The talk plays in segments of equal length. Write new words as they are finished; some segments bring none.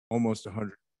almost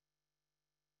 100.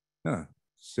 Huh,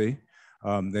 see,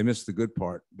 they missed the good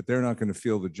part, but they're not going to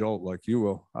feel the jolt like you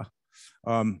will.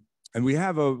 And we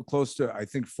have close to, I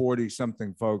think, 40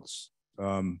 something folks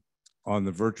on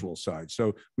the virtual side.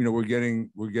 So, you know, we're getting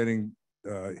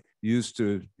used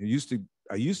to,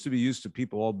 I used to be used to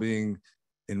people all being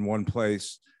in one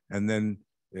place and then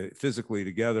physically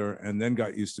together, and then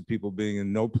got used to people being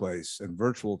in no place and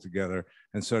virtual together.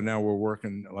 And so now we're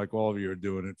working like all of you are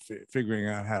doing it, figuring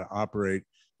out how to operate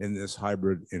in this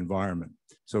hybrid environment.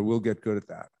 So we'll get good at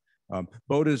that.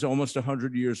 Boat is almost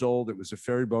 100 years old. It was a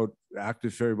ferry boat,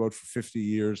 active ferry boat for 50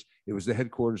 years. It was the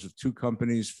headquarters of 2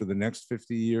 companies for the next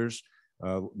 50 years.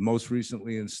 Most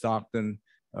recently in Stockton,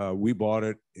 we bought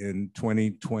it in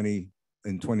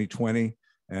 2020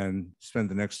 and spent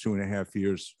the next 2.5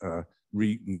 years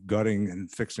gutting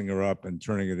and fixing her up and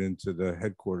turning it into the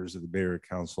headquarters of the Bay Area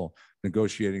Council,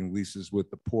 negotiating leases with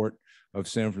the Port of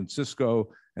San Francisco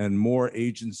and more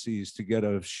agencies to get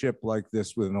a ship like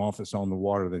this with an office on the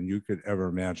water than you could ever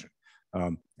imagine.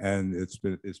 And it's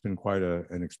been quite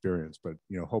an experience, but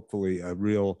you know, hopefully a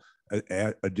real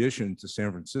addition to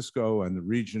San Francisco and the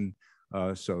region.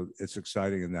 So it's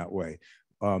exciting in that way.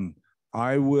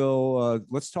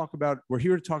 Let's talk about, we're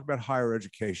here to talk about higher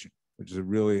education, which is a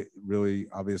really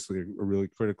obviously a really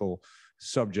critical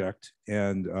subject.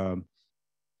 And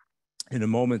in a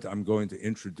moment, I'm going to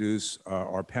introduce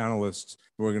our panelists.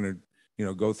 We're going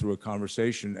to go through a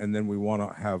conversation, and then we want to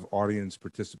have audience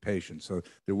participation. So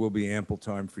there will be ample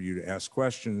time for you to ask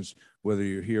questions, whether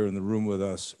you're here in the room with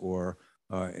us or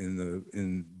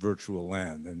in virtual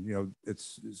land. And you know,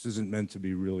 this isn't meant to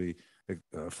be really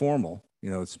formal. You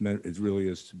know, it really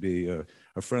is to be a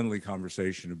friendly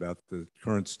conversation about the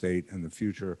current state and the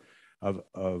future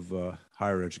of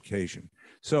higher education.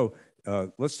 So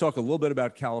let's talk a little bit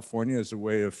about California as a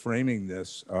way of framing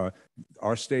this.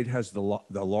 Our state has the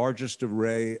largest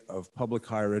array of public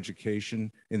higher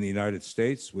education in the United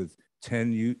States, with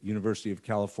 10 University of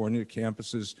California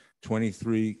campuses,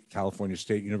 23 California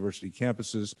State University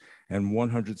campuses, and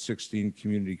 116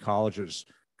 community colleges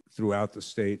throughout the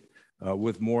state,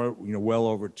 with more, well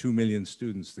over 2 million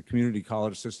students. The community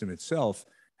college system itself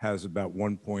has about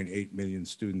 1.8 million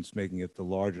students, making it the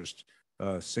largest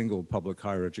single public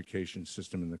higher education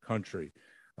system in the country.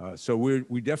 So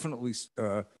we definitely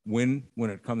win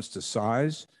when it comes to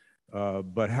size,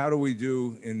 but how do we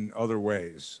do in other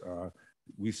ways?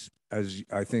 As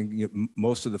I think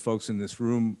most of the folks in this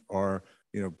room are,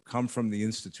 come from the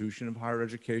institution of higher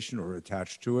education or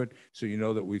attached to it. So you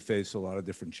know that we face a lot of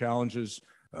different challenges,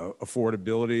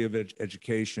 affordability of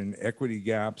education, equity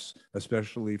gaps,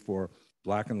 especially for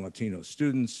Black and Latino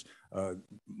students.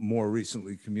 More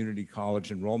recently, community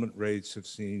college enrollment rates have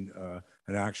seen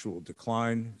an actual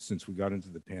decline since we got into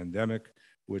the pandemic,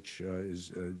 which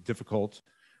is difficult.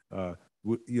 There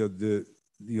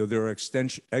are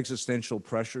existential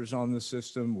pressures on the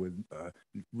system, with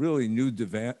really new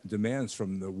demands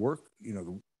from the work,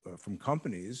 from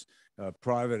companies,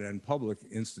 private and public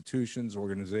institutions,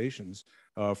 organizations,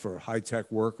 for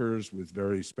high-tech workers with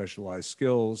very specialized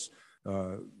skills.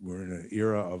 We're in an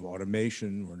era of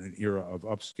automation. We're in an era of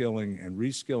upskilling and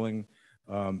reskilling.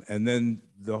 And then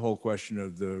the whole question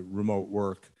of the remote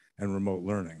work and remote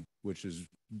learning, which is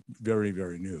very,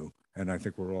 very new. And I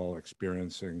think we're all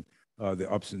experiencing the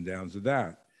ups and downs of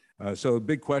that. So the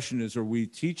big question is, are we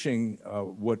teaching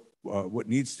what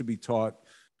needs to be taught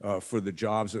for the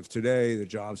jobs of today, the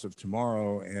jobs of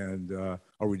tomorrow, and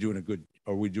are we doing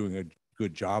a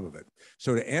good job of it?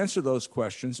 So to answer those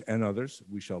questions and others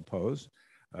we shall pose,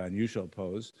 and you shall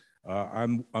pose,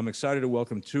 I'm excited to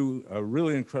welcome 2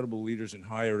 really incredible leaders in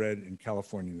higher ed in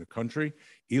California and the country.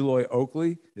 Eloy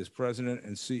Oakley is president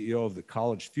and CEO of the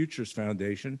College Futures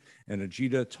Foundation, and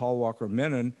Ajita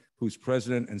Menon, who's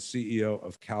president and CEO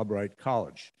of Calbright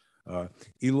College.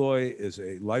 Eloy is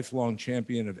a lifelong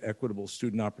champion of equitable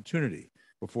student opportunity.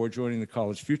 Before joining the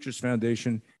College Futures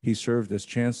Foundation, he served as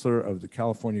chancellor of the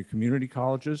California Community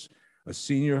Colleges, a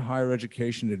senior higher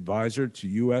education advisor to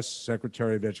U.S.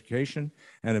 Secretary of Education,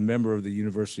 and a member of the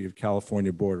University of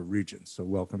California Board of Regents. So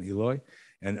welcome, Eloy.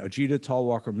 And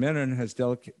Ajita Menon has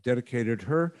dedicated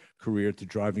her career to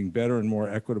driving better and more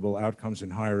equitable outcomes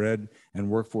in higher ed and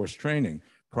workforce training.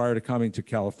 Prior to coming to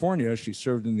California, she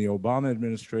served in the Obama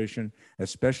administration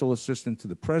as special assistant to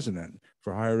the president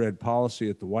for higher ed policy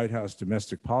at the White House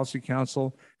Domestic Policy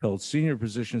Council, held senior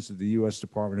positions at the U.S.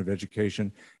 Department of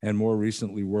Education, and more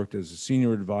recently worked as a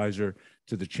senior advisor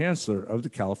to the chancellor of the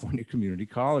California Community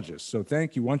Colleges. So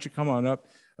thank you. Why don't you come on up,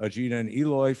 Ajita and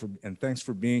Eloy, and thanks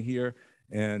for being here.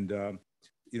 And,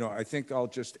 I think I'll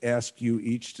just ask you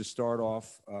each to start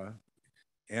off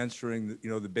answering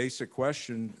the, the basic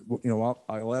question.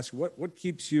 I'll ask what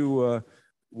keeps you,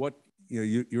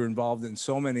 you're involved in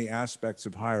so many aspects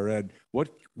of higher ed.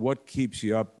 What keeps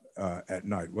you up at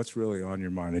night? What's really on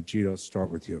your mind? Ajita, I'll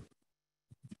start with you.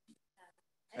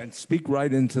 And speak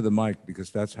right into the mic, because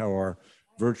that's how our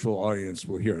virtual audience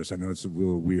will hear us. I know it's a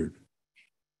little weird.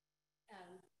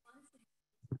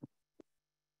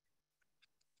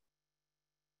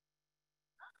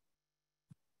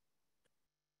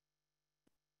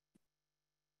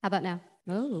 How about now?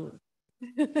 Oh.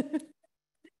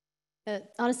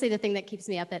 Honestly, the thing that keeps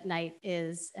me up at night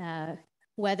is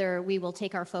whether we will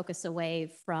take our focus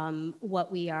away from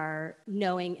what we are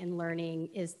knowing and learning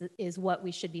is what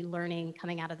we should be learning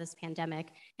coming out of this pandemic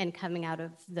and coming out of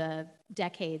the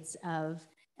decades of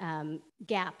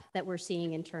gap that we're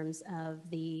seeing in terms of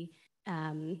the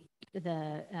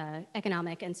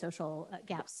economic and social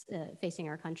gaps facing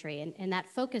our country. And that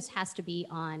focus has to be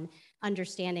on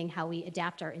understanding how we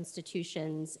adapt our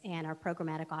institutions and our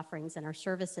programmatic offerings and our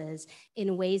services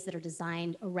in ways that are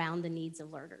designed around the needs of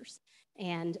learners.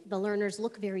 And the learners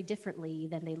look very differently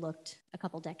than they looked a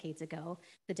couple decades ago.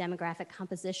 The demographic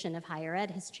composition of higher ed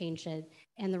has changed,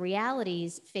 and the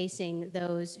realities facing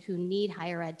those who need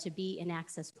higher ed to be an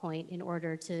access point in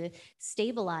order to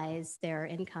stabilize their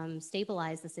income,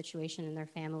 stabilize the situation in their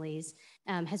families,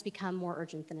 has become more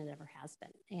urgent than it ever has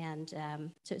been.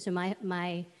 And so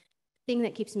my thing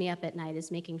that keeps me up at night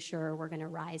is making sure we're going to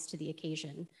rise to the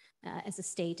occasion as a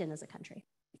state and as a country.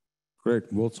 Great.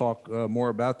 We'll talk more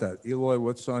about that. Eloy,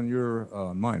 what's on your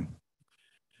mind?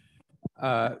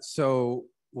 So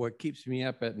what keeps me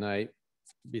up at night,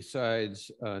 besides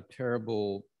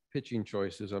terrible pitching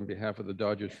choices on behalf of the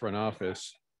Dodgers front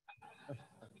office,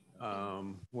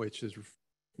 which has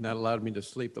not allowed me to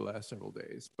sleep the last several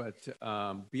days, but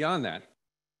beyond that,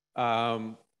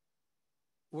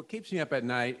 what keeps me up at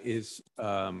night is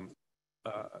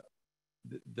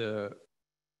the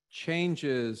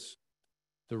changes,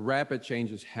 the rapid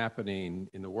changes happening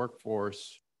in the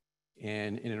workforce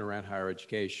and in and around higher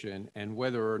education, and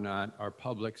whether or not our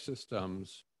public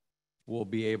systems will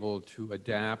be able to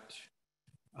adapt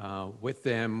with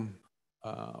them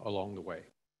along the way.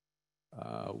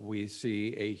 We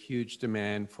see a huge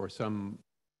demand for some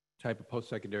type of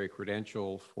post-secondary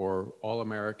credential for all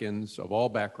Americans of all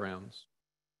backgrounds,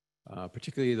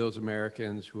 particularly those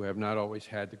Americans who have not always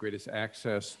had the greatest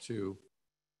access to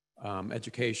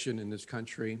education in this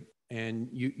country. And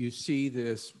you see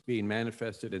this being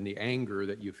manifested in the anger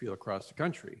that you feel across the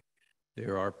country.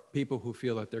 There are people who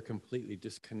feel that they're completely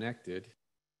disconnected,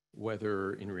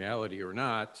 whether in reality or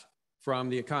not, from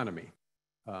the economy.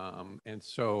 And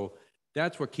so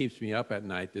that's what keeps me up at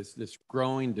night, this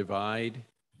growing divide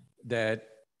that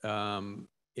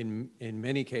in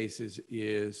many cases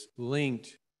is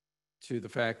linked to the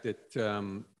fact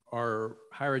that our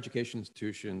higher education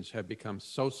institutions have become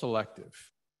so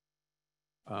selective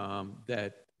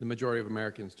that the majority of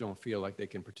Americans don't feel like they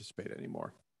can participate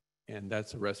anymore. And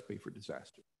that's a recipe for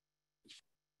disaster.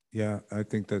 Yeah, I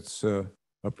think that's a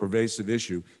pervasive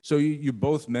issue. So you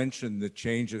both mentioned the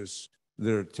changes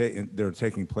that are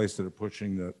taking place that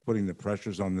are putting the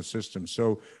pressures on the system.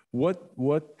 So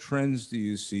what trends do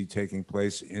you see taking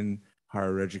place in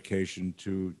higher education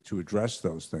to address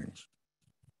those things?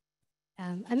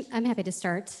 I'm happy to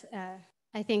start.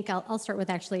 I think I'll start with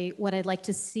actually what I'd like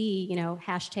to see,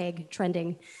 hashtag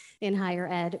trending in higher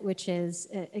ed, which is,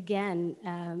 again,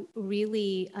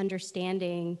 really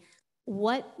understanding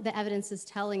what the evidence is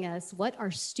telling us, what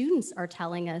our students are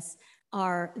telling us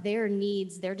are their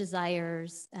needs, their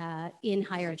desires in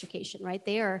higher education, right?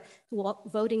 They are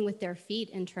voting with their feet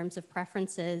in terms of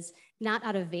preferences, not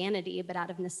out of vanity, but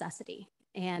out of necessity.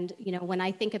 And, when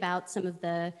I think about some of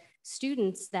the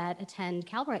students that attend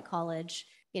Calbright College,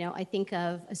 I think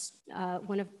of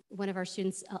one of our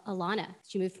students, Alana.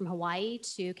 She moved from Hawaii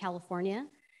to California,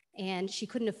 and she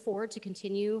couldn't afford to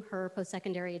continue her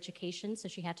post-secondary education, so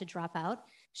she had to drop out.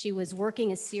 She was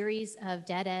working a series of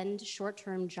dead-end,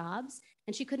 short-term jobs,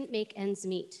 and she couldn't make ends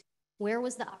meet. Where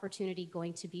was the opportunity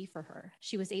going to be for her?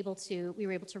 We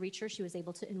were able to reach her. She was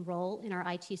able to enroll in our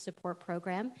IT support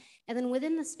program. And then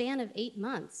within the span of 8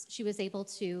 months, she was able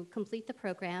to complete the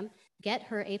program, get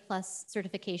her A+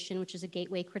 certification, which is a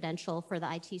gateway credential for the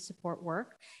IT support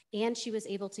work, and she was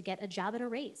able to get a job and a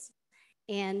raise.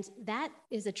 And that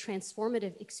is a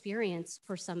transformative experience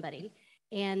for somebody.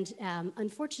 And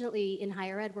unfortunately, in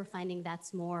higher ed, we're finding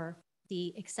that's more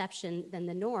the exception than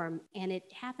the norm. And it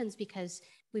happens because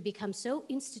we become so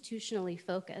institutionally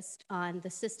focused on the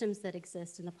systems that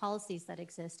exist and the policies that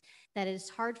exist that it is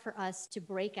hard for us to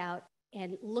break out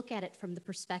and look at it from the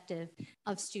perspective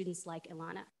of students like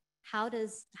Ilana. how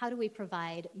do we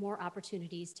provide more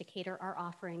opportunities to cater our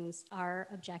offerings, our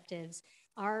objectives,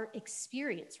 our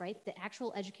experience, right? The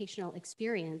actual educational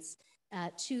experience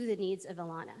to the needs of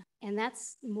Alana. And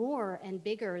that's more and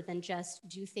bigger than just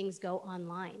do things go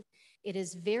online. It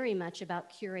is very much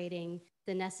about curating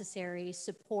the necessary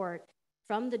support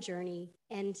from the journey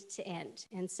end to end.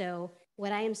 And so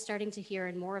what I am starting to hear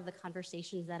in more of the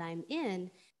conversations that I'm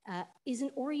in is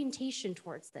an orientation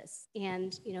towards this.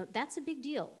 And, that's a big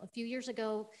deal. A few years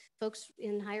ago, folks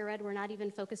in higher ed were not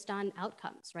even focused on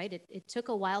outcomes, right? It took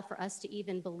a while for us to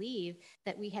even believe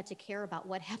that we had to care about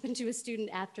what happened to a student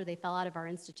after they fell out of our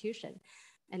institution.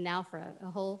 And now for a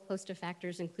whole host of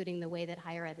factors, including the way that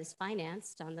higher ed is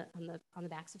financed on the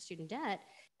backs of student debt,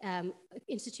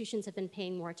 institutions have been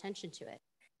paying more attention to it.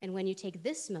 And when you take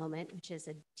this moment, which is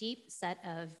a deep set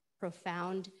of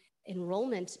profound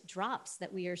enrollment drops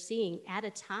that we are seeing at a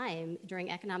time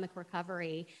during economic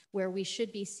recovery where we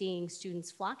should be seeing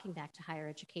students flocking back to higher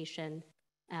education,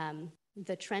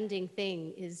 the trending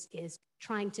thing is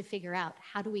trying to figure out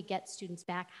how do we get students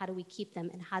back, how do we keep them,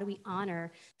 and how do we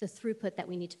honor the throughput that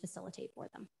we need to facilitate for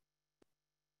them.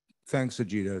 Thanks,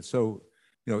 Ajita. So,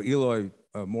 Eloy,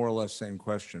 more or less same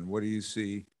question. What do you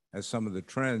see as some of the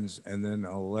trends? And then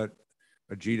I'll let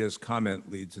Ajita's comment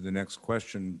lead to the next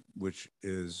question, which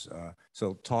is,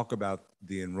 so talk about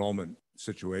the enrollment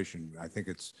situation. I think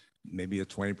it's maybe a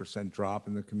 20% drop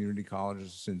in the community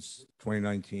colleges since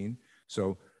 2019.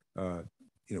 So,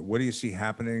 what do you see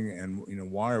happening, and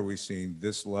why are we seeing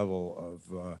this level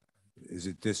of? Is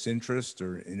it disinterest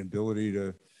or inability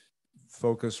to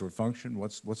focus or function?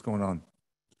 What's going on?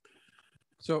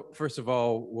 So first of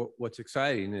all, what's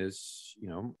exciting is,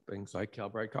 things like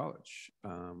Calbright College,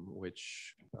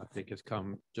 which I think has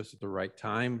come just at the right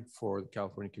time for the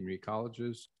California community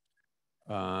colleges.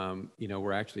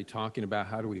 We're actually talking about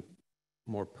how do we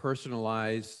more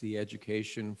personalize the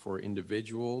education for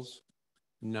individuals,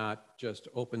 not just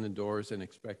open the doors and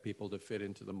expect people to fit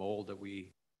into the mold that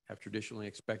we have traditionally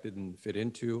expected them to fit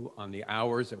into on the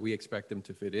hours that we expect them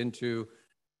to fit into.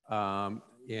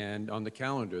 And on the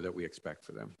calendar that we expect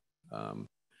for them.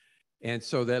 And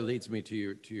so that leads me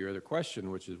to your other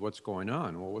question, which is what's going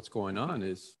on? Well, what's going on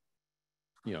is,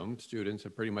 students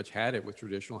have pretty much had it with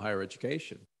traditional higher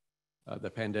education. The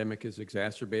pandemic has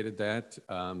exacerbated that.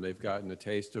 They've gotten a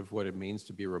taste of what it means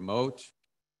to be remote.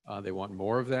 They want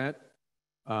more of that.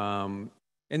 And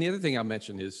the other thing I'll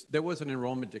mention is there was an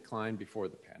enrollment decline before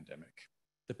the pandemic.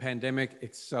 The pandemic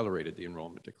accelerated the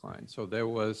enrollment decline. So there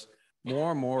was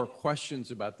more and more questions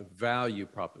about the value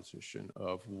proposition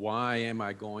of why am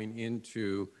I going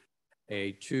into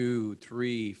a 2,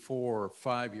 3, 4,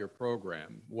 5-year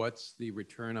program? What's the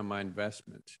return on my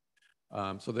investment?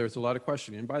 So there's a lot of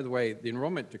questioning. And by the way, the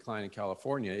enrollment decline in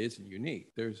California isn't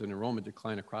unique. There's an enrollment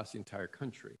decline across the entire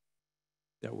country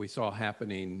that we saw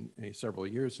happening several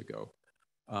years ago.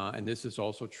 And this is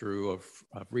also true of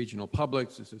regional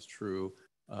publics. This is true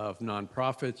of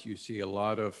nonprofits. You see a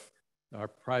lot of our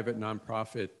private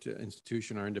nonprofit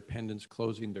institution, our independents,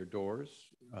 closing their doors.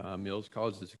 Mills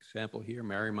College is an example here,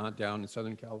 Marymount down in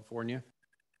Southern California.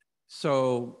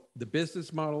 So the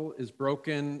business model is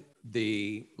broken.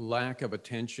 The lack of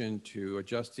attention to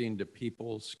adjusting to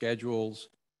people's schedules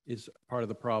is part of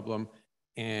the problem,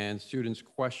 and students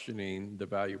questioning the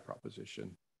value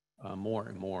proposition more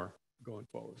and more going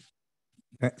forward.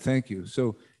 Thank you.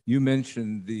 So you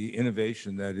mentioned the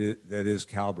innovation that is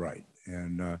Calbright,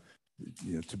 and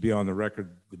to be on the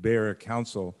record, the Bay Area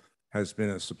Council has been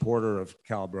a supporter of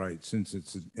Calbright since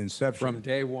its inception. From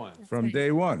day one. From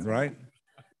day one, right?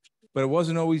 But it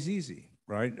wasn't always easy,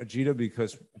 right, Ajita?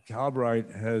 Because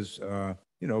Calbright has,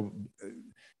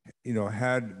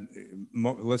 had,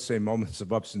 let's say, moments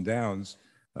of ups and downs,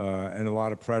 and a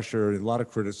lot of pressure, a lot of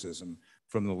criticism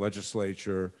from the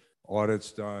legislature,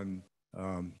 audits done,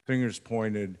 fingers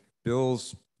pointed,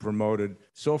 bills promoted.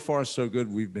 So far, so good.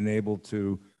 We've been able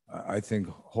to, I think,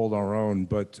 hold our own.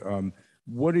 But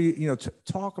what do you,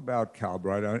 talk about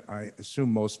Calbright? I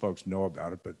assume most folks know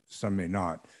about it, but some may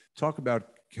not. Talk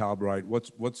about Calbright.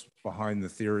 What's behind the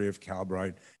theory of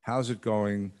Calbright? How's it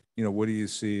going? What do you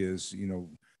see as,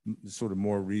 sort of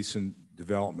more recent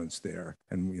developments there,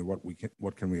 and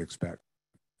what can we expect?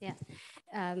 Yeah,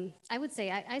 I would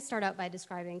say I start out by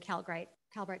describing Calbright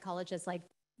College as like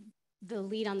the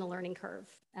lead on the learning curve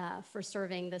for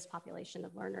serving this population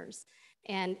of learners.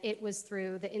 And it was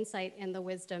through the insight and the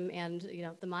wisdom and, you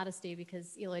know, the modesty,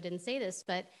 because Eloy didn't say this,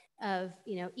 but of,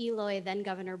 you know, Eloy, then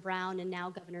Governor Brown, and now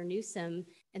Governor Newsom,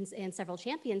 and several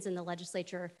champions in the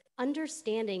legislature,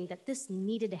 understanding that this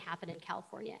needed to happen in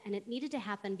California. And it needed to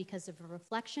happen because of a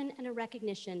reflection and a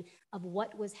recognition of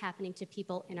what was happening to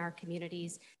people in our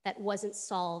communities that wasn't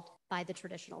solved by the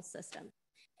traditional system.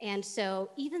 And so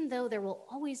even though there will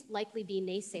always likely be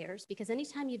naysayers, because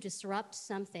anytime you disrupt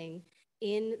something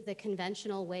in the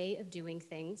conventional way of doing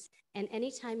things, and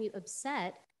anytime you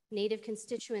upset Native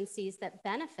constituencies that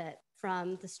benefit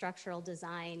from the structural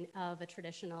design of a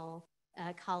traditional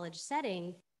college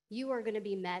setting, you are going to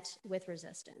be met with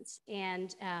resistance.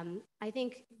 And I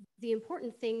think the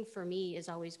important thing for me is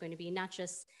always going to be not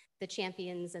just the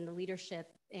champions and the leadership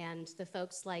and the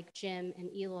folks like Jim and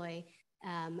Eloy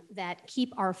that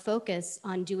keep our focus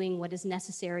on doing what is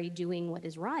necessary, doing what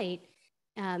is right.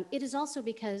 It is also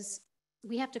because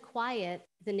we have to quiet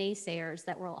the naysayers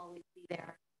that will always be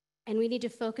there. And we need to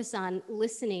focus on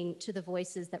listening to the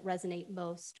voices that resonate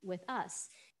most with us.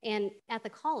 And at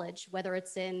the college, whether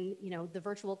it's in, you know, the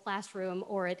virtual classroom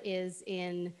or it is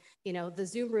in, you know, the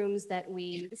Zoom rooms that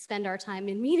we spend our time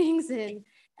in meetings in,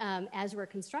 as we're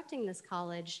constructing this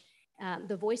college,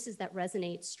 the voices that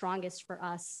resonate strongest for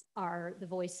us are the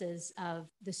voices of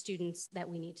the students that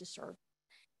we need to serve.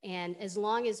 And as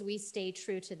long as we stay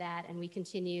true to that and we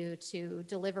continue to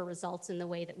deliver results in the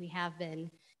way that we have been,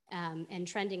 and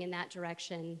trending in that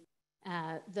direction,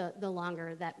 the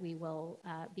longer that we will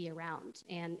be around.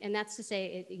 And that's to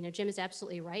say, you know, Jim is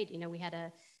absolutely right. You know, we had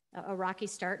a rocky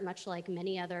start, much like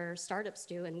many other startups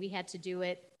do, and we had to do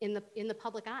it in the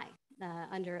public eye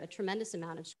under a tremendous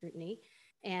amount of scrutiny.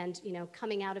 And, you know,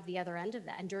 coming out of the other end of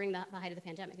that, and during the height of the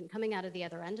pandemic, and coming out of the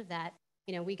other end of that,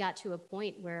 you know, we got to a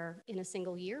point where in a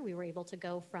single year, we were able to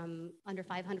go from under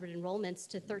 500 enrollments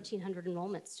to 1,300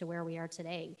 enrollments to where we are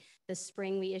today. This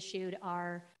spring, we issued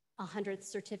our 100th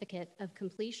certificate of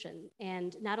completion.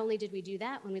 And not only did we do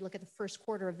that, when we look at the first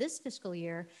quarter of this fiscal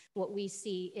year, what we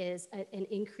see is an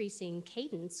increasing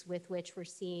cadence with which we're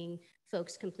seeing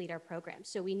folks complete our program.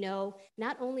 So we know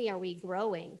not only are we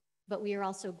growing, but we are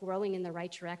also growing in the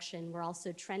right direction. We're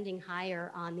also trending higher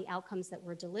on the outcomes that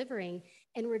we're delivering,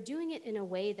 and we're doing it in a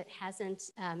way that hasn't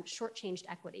shortchanged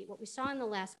equity. What we saw in the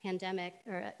last pandemic,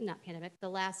 or not pandemic, the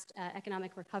last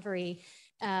economic recovery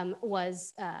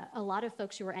was a lot of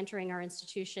folks who were entering our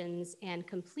institutions and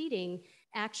completing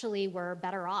actually were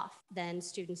better off than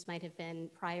students might have been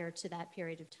prior to that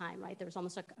period of time, right? There was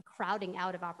almost like a crowding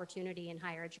out of opportunity in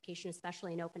higher education,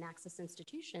 especially in open access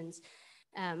institutions.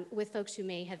 With folks who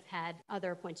may have had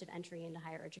other points of entry into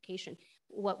higher education.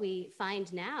 What we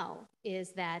find now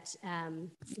is that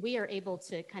we are able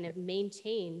to kind of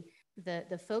maintain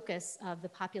the focus of the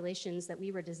populations that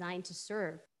we were designed to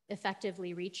serve,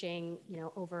 effectively reaching, you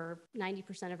know, over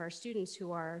 90% of our students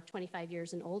who are 25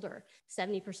 years and older,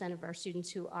 70% of our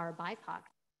students who are BIPOC,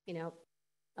 you know,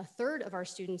 a third of our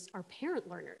students are parent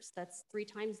learners. That's 3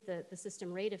 times the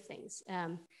system rate of things.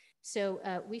 So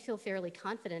we feel fairly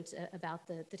confident about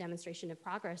the demonstration of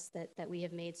progress that we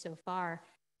have made so far.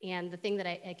 And the thing that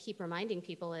I keep reminding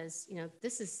people is, you know,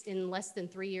 this is in less than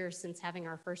 3 years since having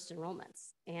our first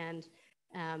enrollments. And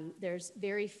there's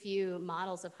very few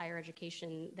models of higher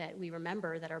education that we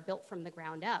remember that are built from the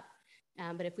ground up.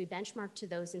 But if we benchmark to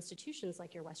those institutions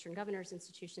like your Western Governors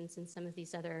institutions and some of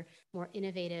these other more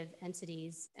innovative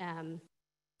entities,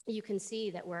 you can see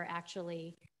that we're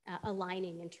actually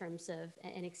aligning in terms of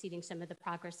and exceeding some of the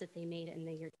progress that they made in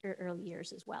the early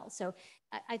years as well. So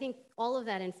I think all of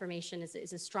that information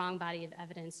is a strong body of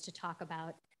evidence to talk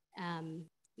about,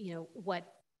 you know,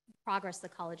 what progress the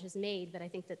college has made. But I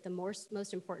think that the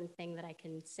most important thing that I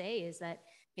can say is that,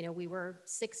 you know, we were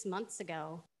 6 months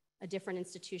ago a different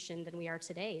institution than we are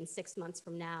today. And 6 months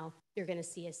from now, you're going to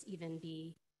see us even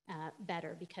be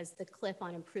better, because the clip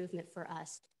on improvement for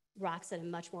us rocks at a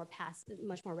much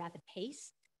more rapid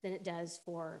pace than it does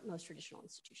for most traditional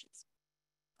institutions.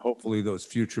 Hopefully those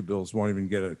future bills won't even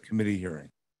get a committee hearing,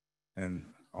 and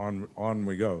on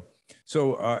we go.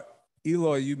 So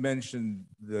Eloy, you mentioned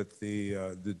that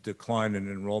the decline in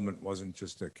enrollment wasn't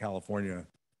just a California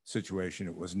situation,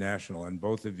 it was national, and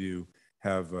both of you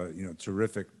have you know,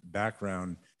 terrific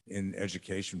background in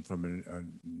education from a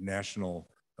national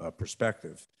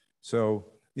perspective. So,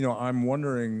 you know, I'm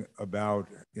wondering about,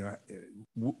 you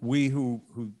know, we who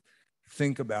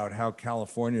think about how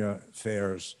California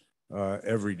fares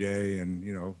every day, and,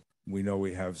 you know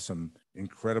we have some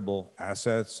incredible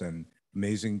assets and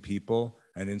amazing people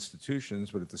and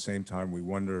institutions, but at the same time we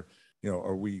wonder, you know,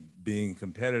 are we being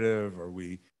competitive? Are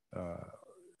we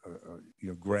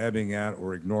grabbing at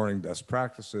or ignoring best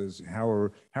practices? How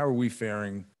are we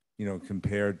faring,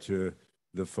 compared to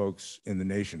the folks in the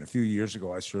nation? A few years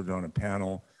ago, I served on a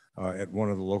panel at one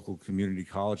of the local community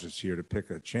colleges here to pick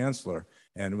a chancellor,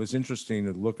 and it was interesting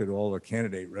to look at all the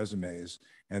candidate resumes,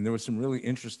 and there were some really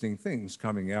interesting things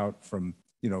coming out from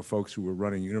folks who were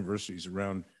running universities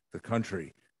around the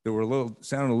country that were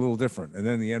sounded a little different. And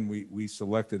then in the end, we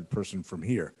selected a person from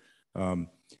here.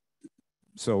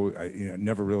 So I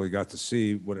never really got to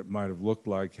see what it might have looked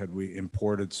like had we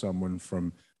imported someone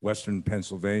from Western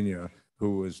Pennsylvania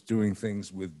who was doing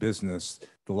things with business,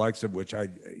 the likes of which I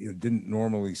didn't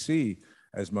normally see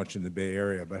as much in the Bay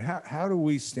Area. But how do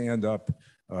we stand up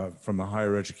from a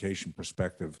higher education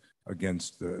perspective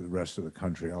against the rest of the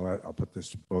country? I'll put this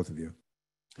to both of you.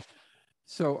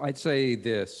 So I'd say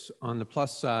this, on the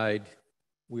plus side,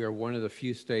 we are one of the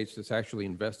few states that's actually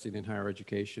investing in higher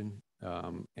education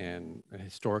and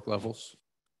historic levels.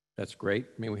 That's great.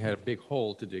 I mean, we had a big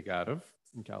hole to dig out of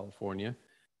in California,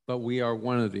 but we are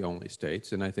one of the only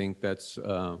states, and I think that's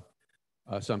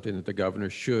something that the governor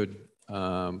should,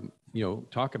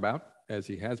 talk about, as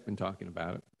he has been talking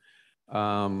about it.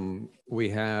 We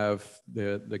have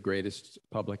the greatest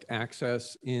public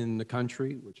access in the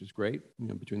country, which is great,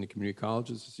 between the community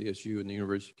colleges, the CSU, and the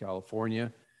University of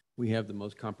California. We have the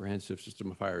most comprehensive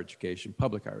system of higher education,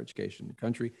 public higher education in the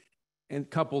country. And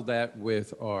couple that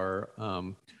with our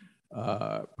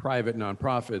private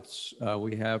nonprofits,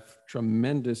 we have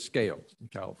tremendous scale in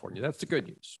California. That's the good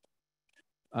news.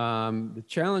 The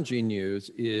challenging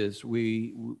news is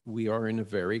we are in a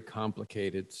very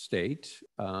complicated state.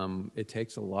 It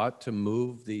takes a lot to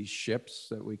move these ships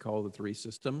that we call the three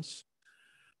systems,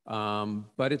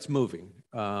 but it's moving.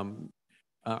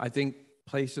 I think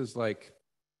places like,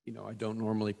 I don't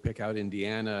normally pick out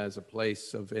Indiana as a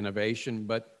place of innovation,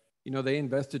 but they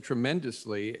invested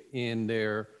tremendously in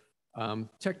their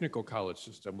technical college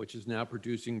system, which is now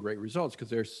producing great results because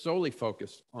they're solely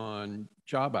focused on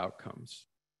job outcomes.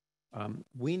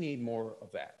 We need more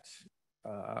of that.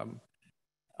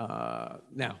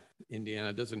 Now,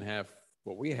 Indiana doesn't have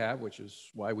what we have, which is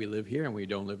why we live here and we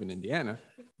don't live in Indiana.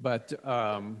 But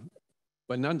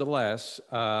nonetheless,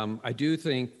 I do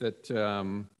think that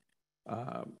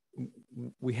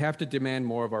we have to demand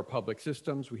more of our public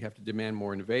systems. We have to demand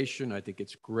more innovation. I think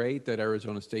it's great that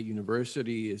Arizona State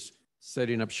University is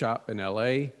setting up shop in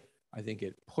LA. I think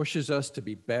it pushes us to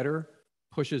be better,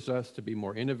 pushes us to be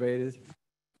more innovative.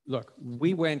 Look,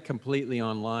 we went completely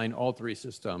online, all three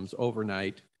systems,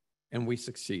 overnight, and we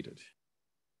succeeded.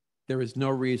 There is no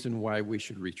reason why we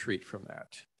should retreat from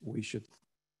that. We should,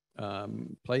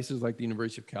 places like the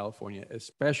University of California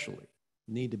especially,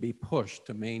 need to be pushed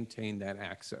to maintain that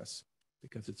access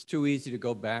because it's too easy to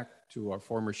go back to our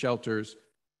former shelters,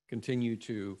 continue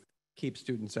to keep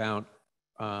students out,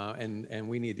 and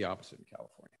we need the opposite in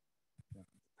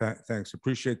California. Thanks.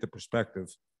 Appreciate the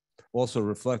perspective. Also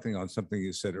reflecting on something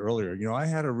you said earlier, I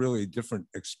had a really different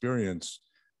experience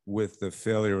with the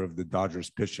failure of the Dodgers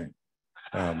pitching.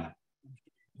 I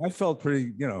felt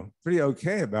pretty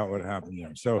okay about what happened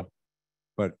there. So,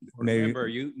 but remember,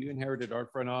 you inherited our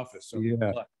front office. So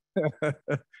yeah,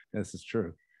 this is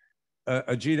true.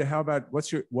 Ajita, how about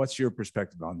what's your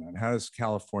perspective on that? How does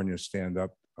California stand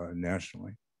up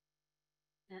nationally?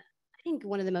 I think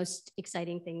one of the most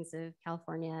exciting things of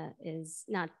California is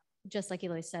not just like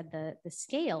Eloy said, the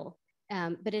scale,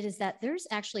 but it is that there's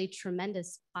actually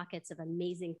tremendous pockets of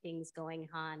amazing things going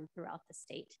on throughout the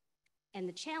state. And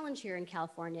the challenge here in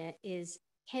California is,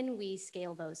 can we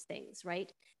scale those things,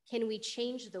 right? Can we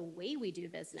change the way we do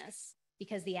business?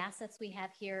 Because the assets we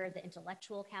have here, the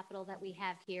intellectual capital that we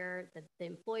have here, the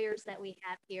employers that we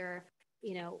have here,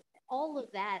 all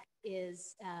of that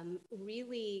is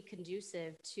really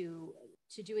conducive to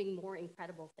doing more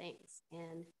incredible things.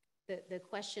 And the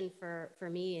question for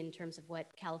me in terms of what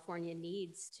California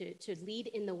needs to lead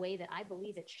in the way that I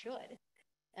believe it should,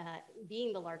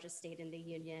 being the largest state in the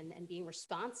union and being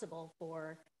responsible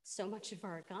for so much of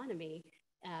our economy,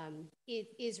 it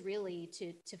is really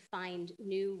to find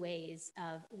new ways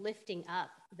of lifting up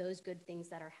those good things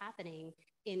that are happening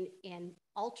and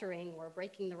altering or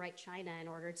breaking the right china in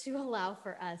order to allow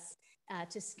for us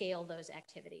to scale those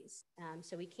activities.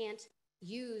 So we can't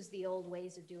use the old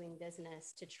ways of doing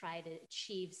business to try to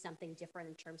achieve something different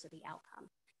in terms of the outcome.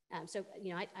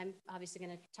 I'm obviously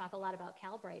going to talk a lot about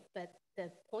Calbright, but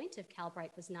the point of Calbright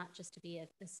was not just to be a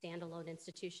standalone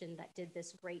institution that did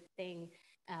this great thing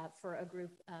for a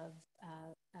group of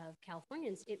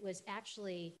Californians. It was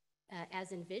actually,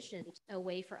 as envisioned, a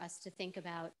way for us to think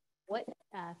about what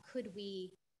could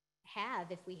we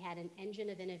have if we had an engine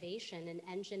of innovation, an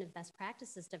engine of best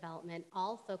practices development,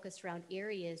 all focused around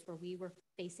areas where we were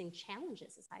facing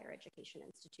challenges as higher education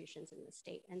institutions in the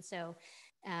state. And so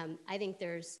I think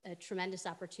there's a tremendous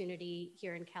opportunity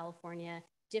here in California,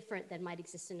 different than might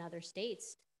exist in other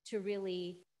states, to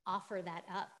really offer that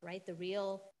up, right? The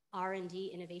real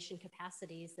R&D innovation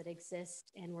capacities that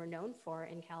exist and we're known for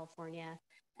in California.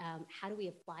 How do we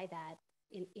apply that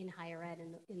in higher ed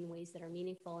in ways that are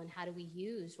meaningful, and how do we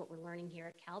use what we're learning here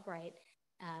at Calbright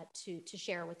to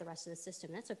share with the rest of the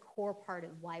system? That's a core part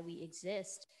of why we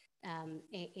exist, and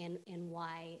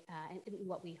why and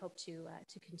what we hope to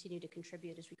continue to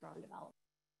contribute as we grow and develop.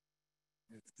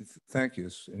 Thank you.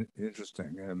 It's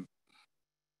interesting.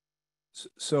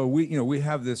 So we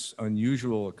have this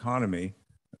unusual economy.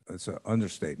 It's an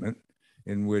understatement,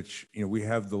 in which we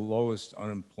have the lowest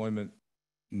unemployment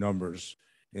numbers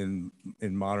in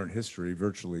modern history,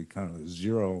 virtually kind of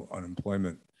zero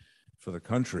unemployment for the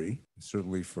country,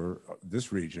 certainly for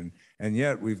this region. And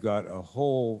yet we've got a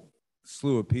whole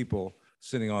slew of people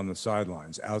sitting on the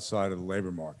sidelines outside of the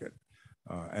labor market,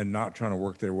 and not trying to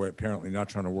work their way, apparently not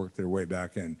trying to work their way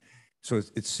back in. So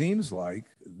it seems like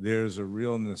there's a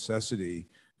real necessity,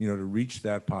 to reach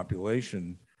that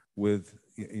population with,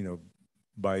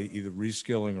 by either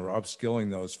reskilling or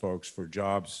upskilling those folks for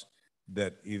jobs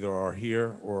that either are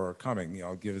here or are coming.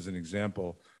 I'll give as an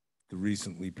example the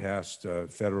recently passed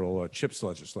federal CHIPS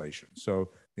legislation. So,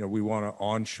 we want to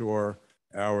onshore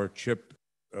our chip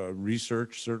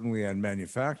research, certainly, and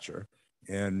manufacture.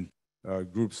 And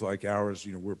groups like ours,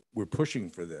 we're pushing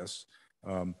for this.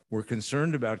 We're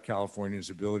concerned about California's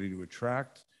ability to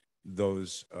attract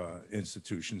those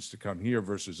institutions to come here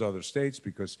versus other states,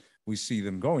 because we see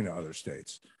them going to other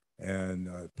states. And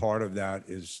part of that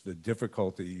is the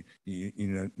difficulty.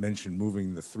 You mentioned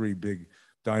moving the three big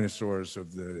dinosaurs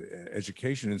of the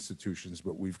education institutions,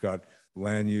 but we've got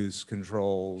land use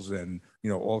controls and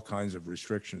all kinds of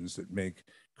restrictions that make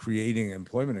creating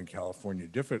employment in California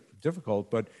difficult.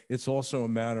 But it's also a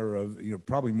matter of,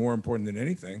 probably more important than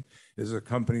anything, is a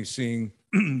company seeing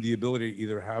the ability to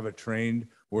either have a trained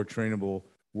or trainable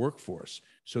workforce.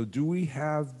 So do we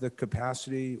have the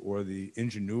capacity or the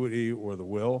ingenuity or the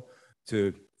will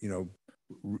to,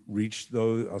 reach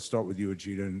those? I'll start with you,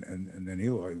 Ajita, and then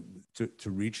Eloy,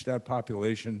 to reach that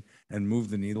population and move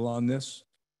the needle on this?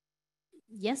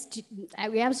 Yes,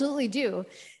 we absolutely do,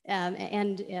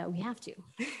 and we have to.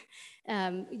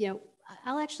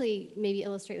 I'll actually maybe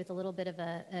illustrate with a little bit of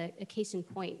a case in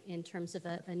point in terms of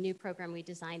a new program we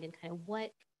designed and kind of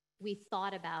what we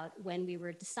thought about when we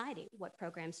were deciding what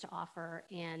programs to offer,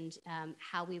 and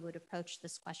how we would approach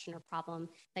this question or problem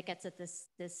that gets at this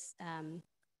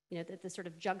sort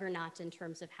of juggernaut in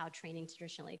terms of how training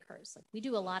traditionally occurs. Like, we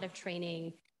do a lot of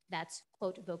training that's,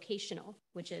 quote, vocational,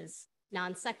 which is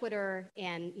non sequitur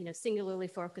and singularly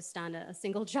focused on a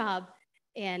single job.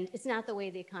 And it's not the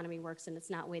way the economy works, and it's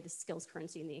not the way the skills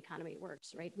currency in the economy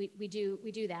works, right? We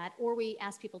do that, or we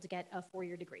ask people to get a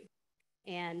 4-year degree,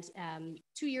 and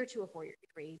 2-year to a 4-year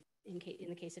degree in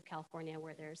the case of California,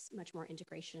 where there's much more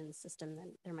integration in the system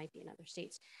than there might be in other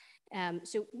states.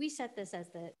 So we set this as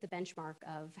the benchmark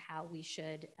of how we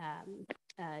should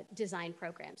design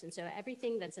programs. And so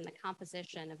everything that's in the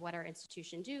composition of what our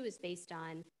institution do is based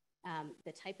on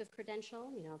the type of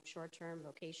credential, short-term,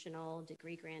 vocational,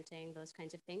 degree granting, those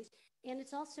kinds of things. And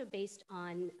it's also based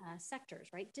on sectors,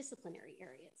 right? Disciplinary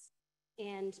areas.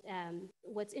 And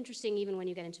what's interesting, even when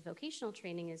you get into vocational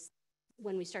training, is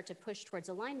when we start to push towards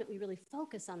alignment, we really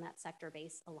focus on that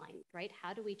sector-based alignment, right?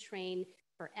 How do we train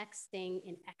for X thing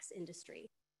in X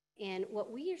industry? And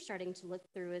what we are starting to look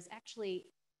through is actually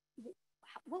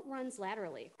what runs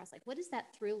laterally across, like, what is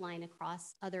that through line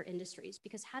across other industries?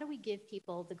 Because how do we give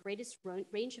people the greatest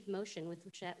range of motion with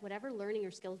which whatever learning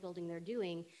or skills building they're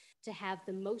doing to have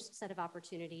the most set of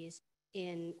opportunities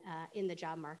in the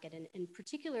job market? And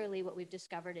particularly what we've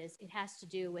discovered is it has to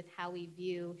do with how we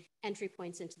view entry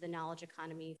points into the knowledge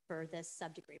economy for this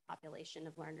subdegree population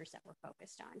of learners that we're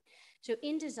focused on. So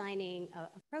in designing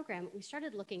a program, what we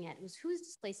started looking at was who's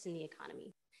displaced in the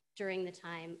economy during the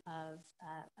time of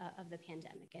the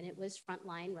pandemic. And it was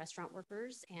frontline restaurant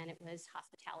workers, and it was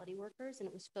hospitality workers, and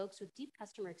it was folks with deep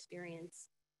customer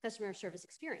service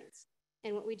experience.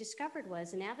 And what we discovered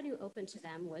was an avenue open to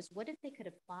them was, what if they could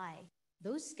apply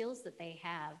those skills that they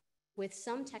have with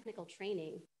some technical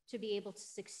training to be able to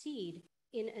succeed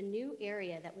in a new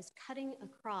area that was cutting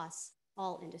across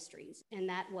all industries? And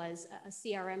that was a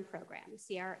CRM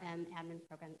admin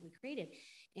program that we created,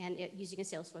 and using a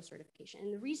Salesforce certification.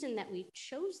 And the reason that we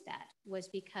chose that was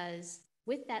because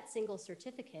with that single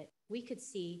certificate, we could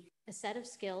see a set of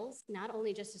skills, not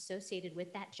only just associated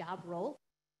with that job role,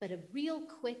 but a real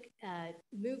quick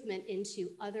movement into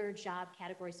other job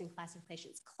categories and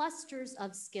classifications, clusters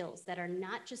of skills that are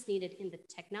not just needed in the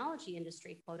technology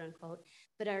industry, quote unquote,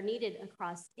 but are needed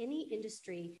across any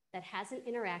industry that has an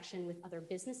interaction with other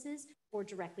businesses or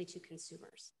directly to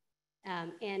consumers.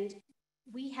 And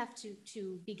we have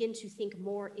to begin to think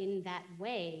more in that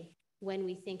way when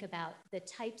we think about the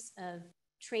types of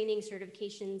training,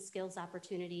 certification, skills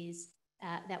opportunities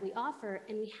that we offer.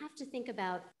 And we have to think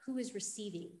about who is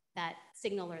receiving that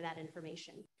signal or that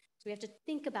information. So we have to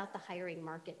think about the hiring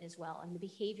market as well and the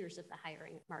behaviors of the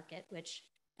hiring market, which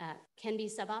can be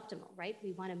suboptimal, right?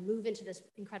 We want to move into this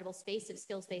incredible space of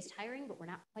skills-based hiring, but we're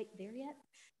not quite there yet,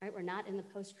 right? We're not in the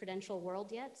post-credential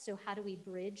world yet. So how do we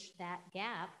bridge that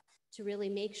gap to really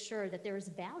make sure that there is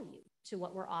value to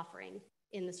what we're offering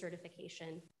in the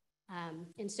certification?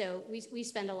 And so we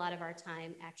spend a lot of our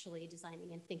time actually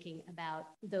designing and thinking about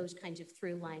those kinds of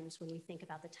through lines when we think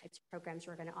about the types of programs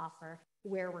we're going to offer,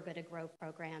 where we're going to grow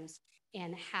programs,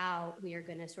 and how we are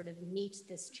going to sort of meet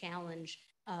this challenge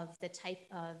of the type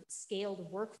of scaled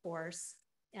workforce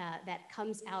that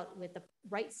comes out with the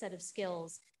right set of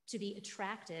skills to be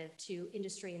attractive to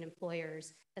industry and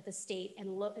employers that the state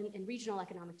and regional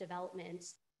economic development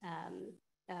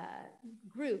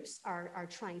groups are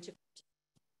trying to.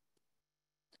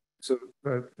 So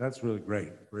that's really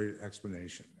great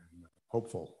explanation and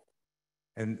hopeful.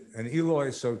 And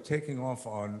Eloy, so taking off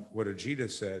on what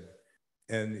Ajita said,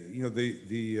 and you know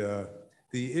the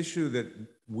issue that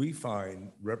we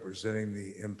find representing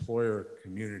the employer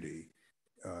community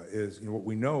is, you know, what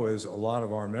we know is a lot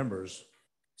of our members,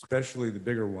 especially the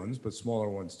bigger ones, but smaller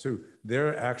ones too,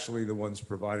 they're actually the ones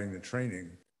providing the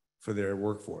training for their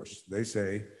workforce. They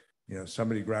say, you know,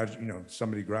 somebody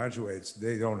graduates,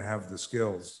 they don't have the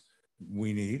skills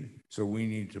we need, so we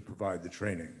need to provide the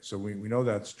training. So we know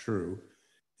that's true.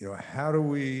 You know, how do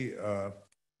we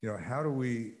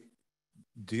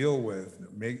deal with,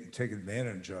 take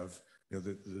advantage of, you know,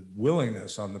 the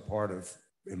willingness on the part of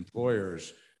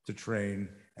employers to train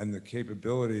and the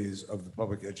capabilities of the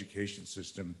public education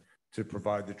system to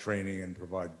provide the training and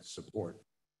provide the support?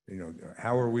 You know,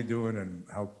 how are we doing and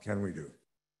how can we do?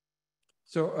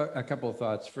 So a couple of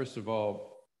thoughts. First of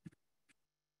all,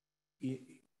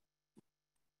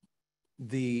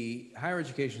 the higher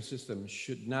education system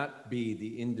should not be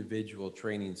the individual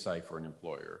training site for an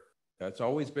employer. That's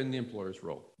always been the employer's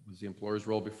role. It was the employer's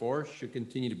role before, should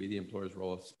continue to be the employer's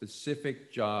role. A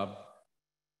specific job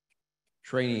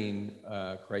training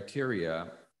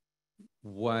criteria.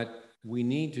 What we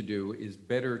need to do is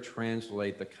better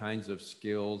translate the kinds of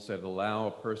skills that allow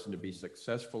a person to be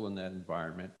successful in that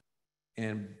environment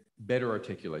and better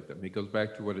articulate them. It goes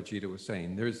back to what Ajita was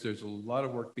saying. There's a lot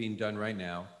of work being done right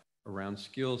now around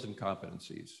skills and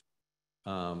competencies,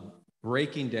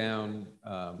 breaking down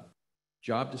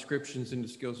job descriptions into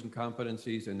skills and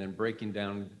competencies, and then breaking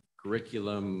down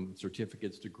curriculum,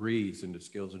 certificates, degrees into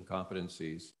skills and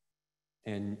competencies,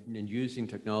 and using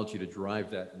technology to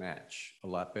drive that match a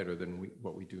lot better than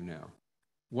what we do now.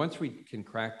 Once we can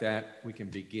crack that, we can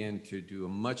begin to do a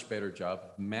much better job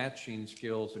of matching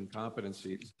skills and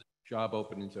competencies, job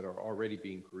openings that are already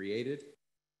being created.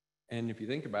 And if you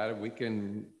think about it, we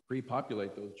can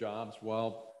pre-populate those jobs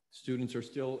while students are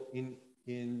still in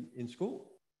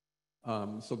school.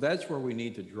 So that's where we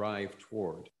need to drive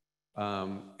toward,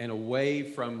 and away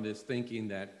from this thinking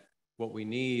that what we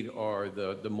need are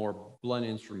the more blunt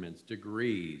instruments,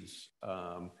 degrees.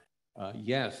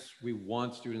 Yes, we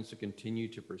want students to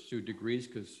continue to pursue degrees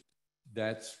because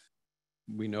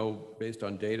we know based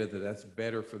on data that that's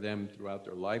better for them throughout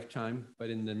their lifetime. But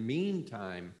in the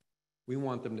meantime, we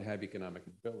want them to have economic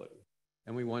mobility.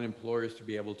 And we want employers to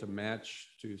be able to match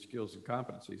to skills and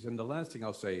competencies. And the last thing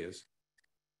I'll say is,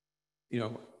 you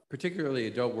know, particularly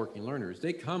adult working learners,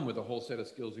 they come with a whole set of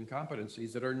skills and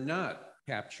competencies that are not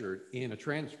captured in a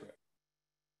transcript.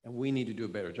 And we need to do a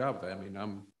better job of that. I mean,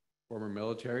 I'm former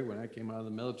military. When I came out of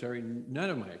the military,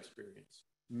 none of my experience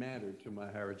mattered to my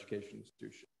higher education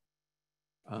institution.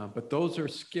 But those are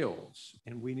skills,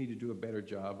 and we need to do a better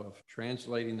job of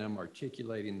translating them,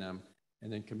 articulating them,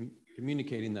 and then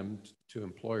communicating them to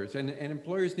employers. And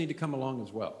employers need to come along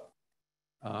as well.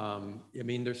 I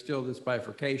mean, there's still this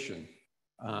bifurcation.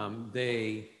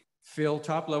 They fill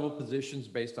top-level positions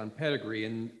based on pedigree,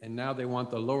 and now they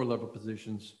want the lower-level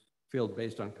positions filled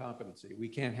based on competency. We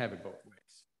can't have it both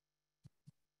ways.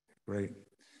 Great.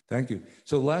 Thank you.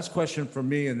 So last question from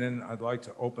me, and then I'd like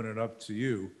to open it up to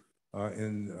you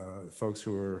and folks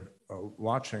who are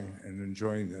watching and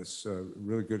enjoying this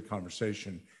really good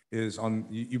conversation, is on,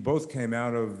 you both came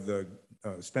out of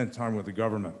spent time with the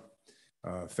government,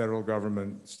 federal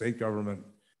government, state government,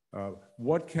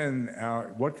 What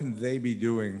can they be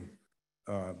doing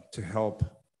to help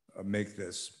make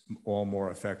this all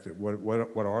more effective?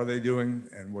 What are they doing,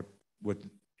 and what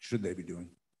should they be doing?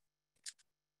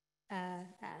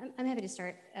 I'm happy to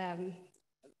start.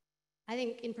 I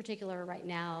think in particular right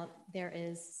now, there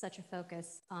is such a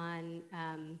focus on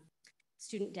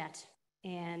student debt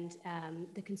and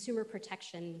the consumer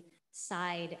protection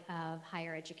side of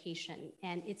higher education.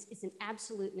 And it's an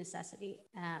absolute necessity,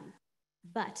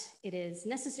 but it is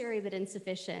necessary but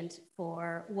insufficient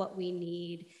for what we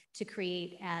need to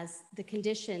create as the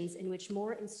conditions in which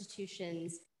more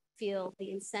institutions feel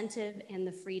the incentive and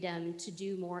the freedom to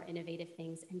do more innovative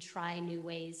things and try new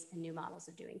ways and new models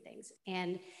of doing things.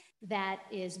 And that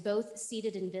is both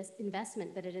seeded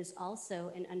investment, but it is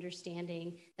also an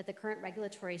understanding that the current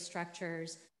regulatory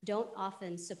structures don't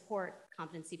often support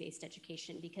competency-based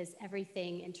education, because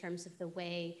everything in terms of the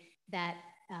way that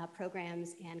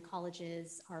programs and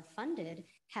colleges are funded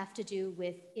have to do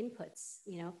with inputs,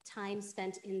 time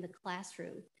spent in the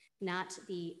classroom, not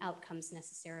the outcomes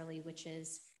necessarily, which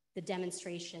is the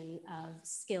demonstration of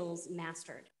skills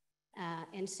mastered.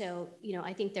 And so,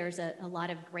 I think there's a lot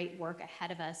of great work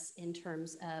ahead of us in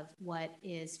terms of what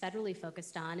is federally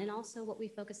focused on, and also what we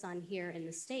focus on here in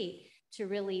the state, to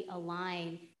really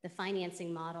align the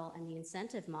financing model and the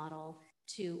incentive model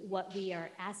to what we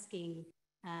are asking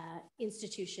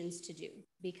institutions to do,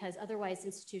 because otherwise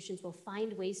institutions will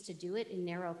find ways to do it in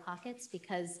narrow pockets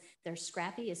because they're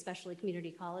scrappy, especially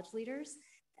community college leaders.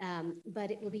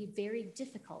 But it will be very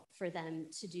difficult for them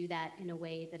to do that in a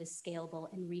way that is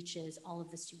scalable and reaches all of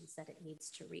the students that it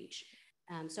needs to reach.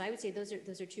 So I would say those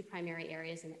are two primary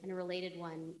areas, and a related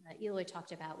one Eloy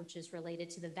talked about, which is related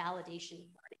to the validation of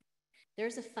learning.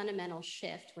 There's a fundamental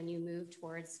shift when you move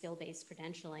towards skill-based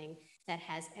credentialing that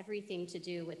has everything to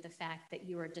do with the fact that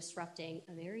you are disrupting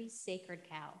a very sacred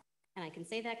cow. And I can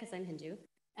say that because I'm Hindu.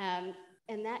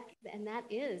 And that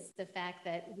is the fact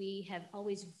that we have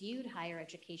always viewed higher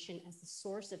education as the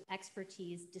source of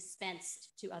expertise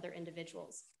dispensed to other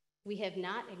individuals. We have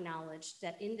not acknowledged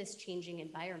that in this changing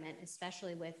environment,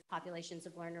 especially with populations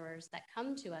of learners that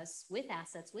come to us with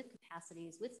assets, with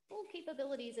capacities, with full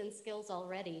capabilities and skills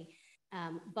already,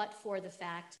 but for the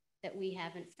fact that we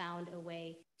haven't found a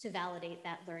way to validate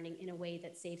that learning in a way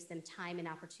that saves them time and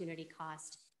opportunity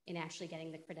cost in actually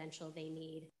getting the credential they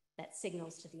need, that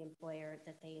signals to the employer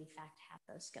that they in fact have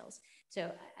those skills.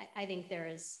 So I think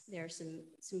there's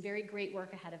some very great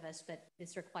work ahead of us, but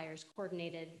this requires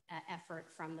coordinated effort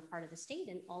from the part of the state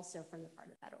and also from the part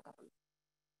of the federal government.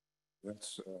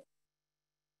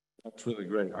 That's really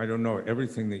great. I don't know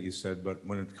everything that you said, but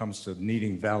when it comes to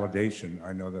needing validation,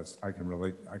 I know I can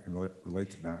relate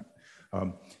to that.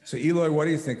 So Eloy, what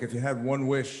do you think? If you had one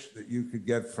wish that you could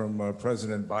get from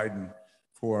President Biden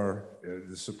for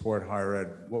to support higher ed,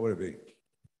 what would it be?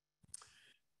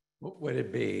 What would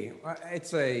it be?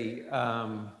 It's a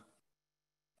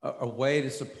way to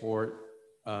support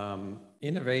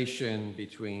innovation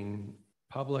between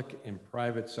public and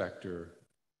private sector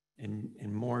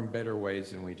in more and better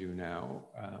ways than we do now.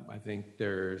 I think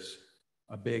there's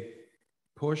a big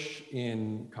push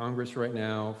in Congress right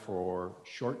now for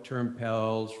short-term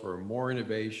Pels, for more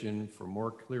innovation, for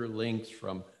more clear links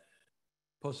from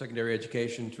post-secondary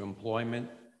education to employment,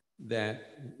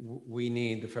 that we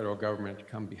need the federal government to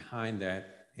come behind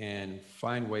that and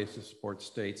find ways to support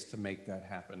states to make that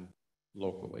happen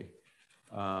locally.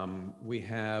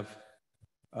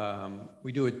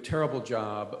 We do a terrible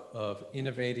job of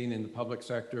innovating in the public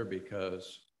sector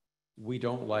because we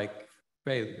don't like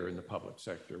failure in the public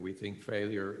sector. We think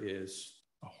failure is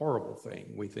a horrible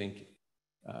thing. We think,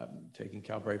 taking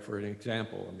Calbright for an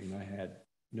example, I mean, I had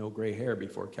no gray hair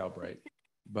before Calbright,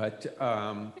 but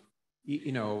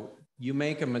you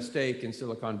make a mistake in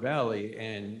Silicon Valley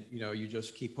and you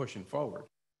just keep pushing forward.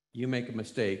 You make a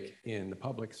mistake in the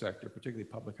public sector, particularly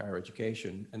public higher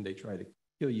education, and they try to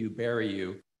kill you, bury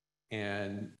you,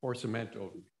 and pour cement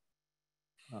over you.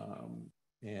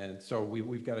 And so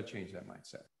we've got to change that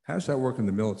mindset. How does that work in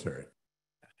the military?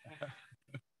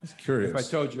 Just curious. If I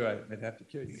told you, I'd have to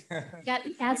kill you.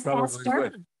 Ask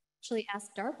DARPA. Actually, ask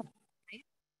DARPA. Right?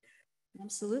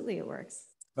 Absolutely, it works.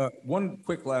 One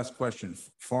quick last question.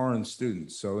 Foreign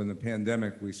students. So in the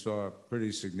pandemic, we saw a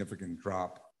pretty significant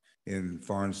drop in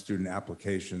foreign student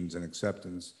applications and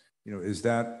acceptance. Is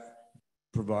that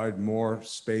provide more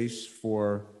space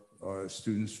for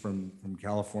students from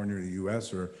California to the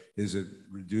US, or is it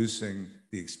reducing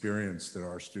the experience that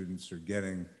our students are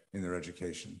getting in their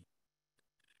education?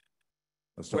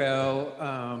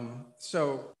 Well,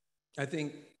 so I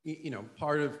think,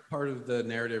 part of the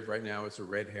narrative right now is a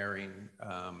red herring.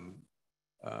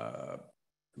 I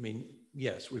mean,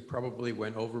 yes, we probably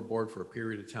went overboard for a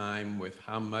period of time with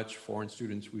how much foreign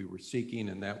students we were seeking,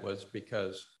 and that was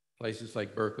because places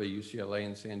like Berkeley, UCLA,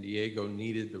 and San Diego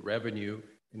needed the revenue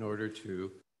in order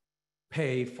to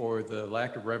pay for the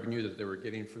lack of revenue that they were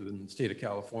getting from the state of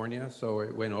California. So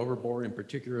it went overboard, and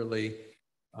particularly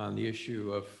on the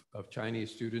issue of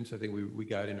Chinese students, I think we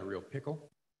got in a real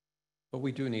pickle. But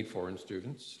we do need foreign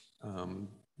students. I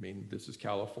mean, this is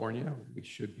California. We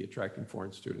should be attracting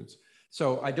foreign students.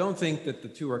 So I don't think that the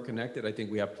two are connected. I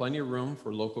think we have plenty of room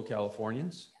for local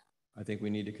Californians. I think we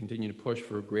need to continue to push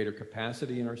for greater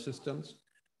capacity in our systems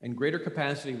and greater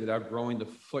capacity without growing the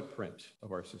footprint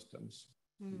of our systems.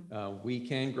 We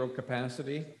can grow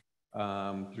capacity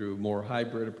through more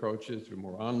hybrid approaches, through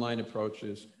more online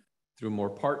approaches, through more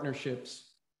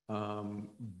partnerships.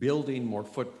 Building more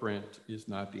footprint is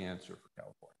not the answer for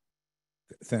California.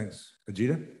 Thanks.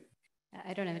 Ajita?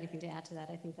 I don't have anything to add to that.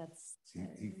 I think that's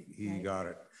He right. got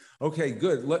it. Okay,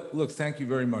 good. Look, thank you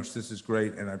very much. This is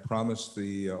great. And I promised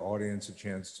the audience a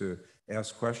chance to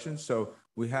ask questions. So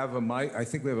we have a mic. I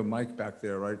think we have a mic back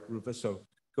there, right, Rupa? So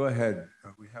go ahead.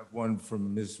 We have one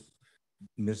from Ms.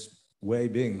 Wei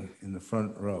Bing in the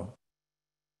front row.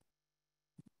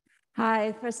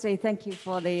 Hi, firstly, thank you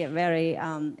for the very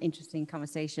interesting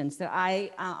conversation. So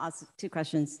I asked two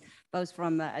questions, both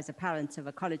from as a parent of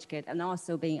a college kid and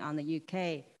also being on the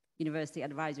UK University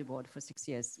Advisory Board for 6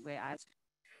 years, where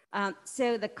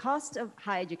so the cost of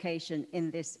higher education in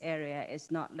this area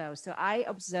is not low. So I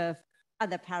observe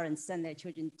other parents send their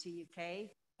children to UK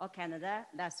or Canada,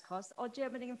 less cost, or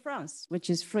Germany and France,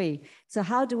 which is free. So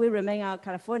how do we remain our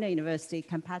California university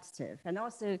competitive? And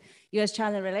also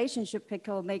US-China relationship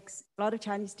pickle makes a lot of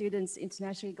Chinese students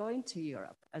internationally going to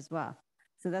Europe as well.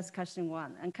 So that's question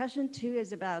one. And question two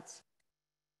is about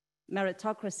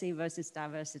meritocracy versus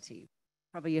diversity.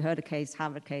 Probably you heard a case,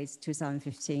 Harvard case,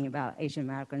 2015, about Asian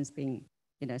Americans being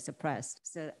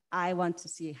suppressed. So I want to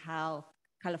see how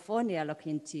California look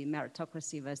into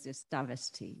meritocracy versus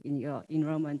diversity in your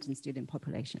enrollment and student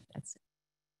population. That's it.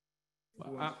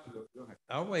 Well,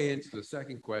 I'll weigh into the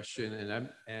second question,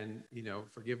 and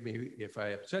forgive me if I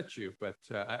upset you, but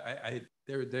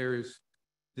there's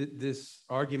this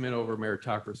argument over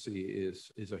meritocracy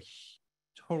is a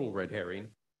total red herring.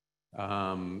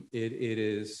 It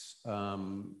is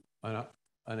an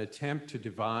attempt to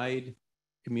divide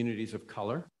communities of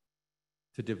color,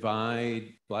 to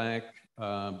divide Black,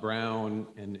 brown,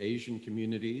 and Asian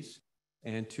communities,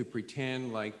 and to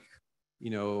pretend like,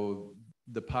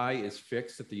 the pie is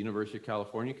fixed at the University of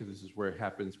California, because this is where it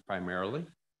happens primarily,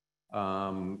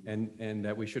 and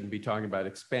that we shouldn't be talking about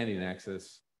expanding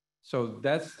access. So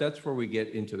that's where we get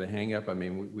into the hang up. I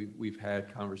mean, we've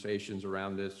had conversations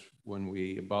around this when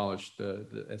we abolished the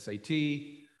SAT.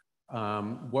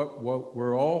 What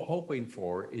we're all hoping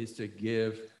for is to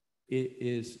give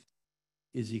is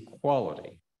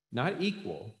equality, not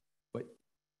equal, but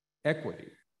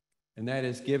equity. And that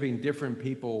is giving different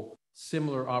people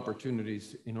similar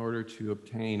opportunities in order to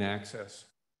obtain access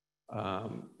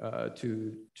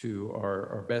to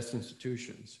our best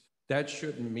institutions. That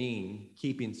shouldn't mean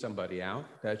keeping somebody out.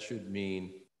 That should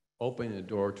mean opening the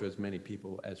door to as many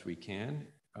people as we can.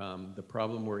 The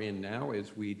problem we're in now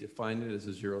is we define it as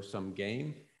a zero-sum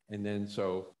game. And then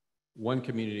so one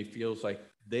community feels like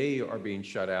they are being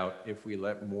shut out if we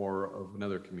let more of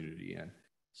another community in.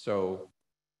 So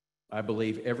I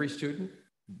believe every student,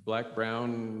 Black,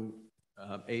 brown,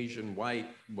 Asian, white,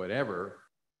 whatever,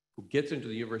 who gets into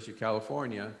the University of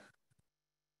California,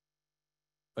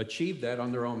 achieve that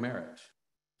on their own merit.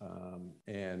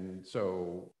 And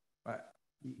so,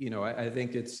 I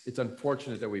think it's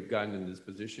unfortunate that we've gotten in this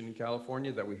position in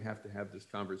California, that we have to have this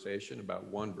conversation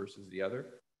about one versus the other.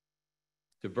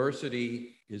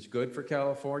 Diversity is good for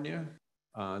California.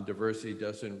 Diversity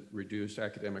doesn't reduce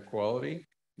academic quality.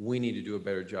 We need to do a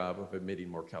better job of admitting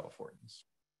more Californians.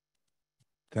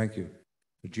 Thank you.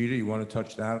 Ajita, you want to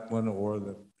touch that one or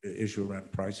the issue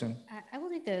around pricing? I will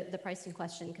take the pricing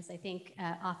question, because I think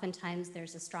oftentimes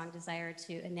there's a strong desire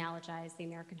to analogize the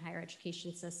American higher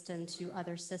education system to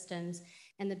other systems.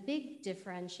 And the big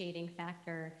differentiating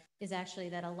factor is actually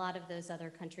that a lot of those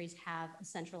other countries have a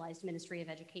centralized Ministry of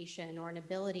Education, or an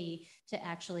ability to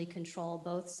actually control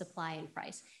both supply and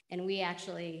price. And we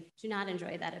actually do not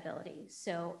enjoy that ability.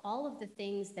 So all of the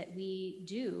things that we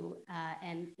do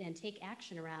and take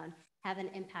action around have an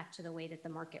impact to the way that the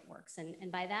market works.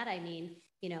 And by that, I mean,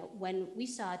 when we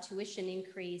saw tuition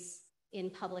increase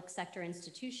in public sector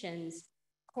institutions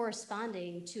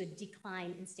corresponding to a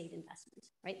decline in state investment,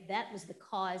 right? That was the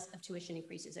cause of tuition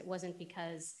increases. It wasn't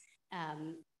because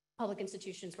public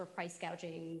institutions were price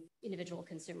gouging individual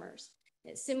consumers.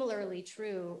 Similarly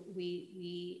true,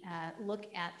 we look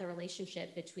at the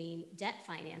relationship between debt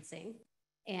financing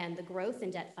and the growth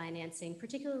in debt financing,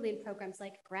 particularly in programs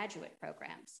like graduate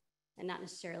programs, and not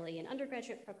necessarily in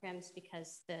undergraduate programs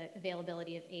because the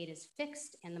availability of aid is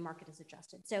fixed and the market is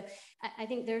adjusted. So I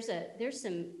think there's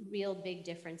some real big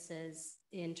differences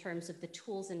in terms of the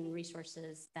tools and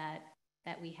resources that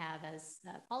we have as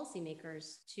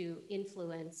policymakers to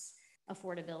influence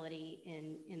affordability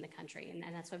in the country.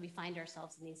 And that's why we find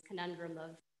ourselves in these conundrum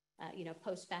of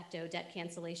post facto debt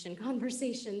cancellation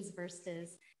conversations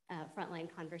versus frontline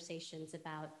conversations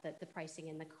about the pricing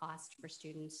and the cost for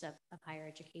students of higher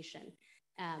education.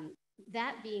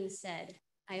 That being said,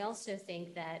 I also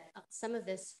think that some of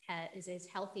this is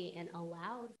healthy and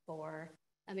allowed for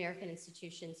American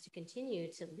institutions to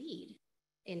continue to lead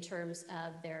in terms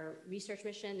of their research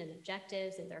mission and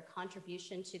objectives and their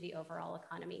contribution to the overall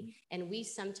economy. And we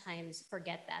sometimes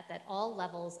forget that all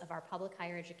levels of our public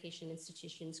higher education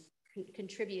institutions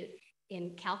contribute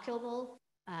in calculable,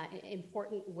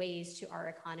 important ways to our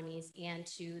economies and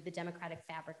to the democratic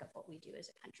fabric of what we do as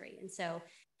a country. And so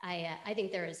I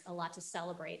think there is a lot to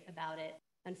celebrate about it.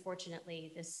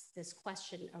 Unfortunately, this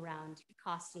question around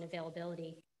cost and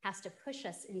availability has to push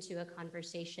us into a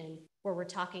conversation where we're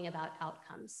talking about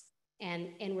outcomes.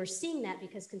 And we're seeing that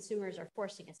because consumers are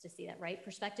forcing us to see that, right?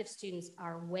 Prospective students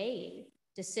are weighing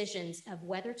decisions of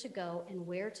whether to go and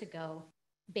where to go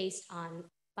based on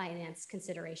finance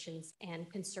considerations and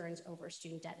concerns over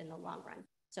student debt in the long run.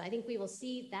 So I think we will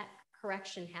see that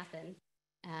correction happen,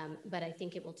 but I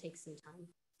think it will take some time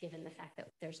given the fact that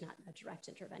there's not a direct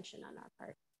intervention on our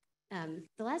part.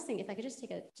 The last thing, if I could just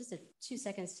take just 2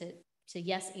 seconds to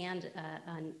yes and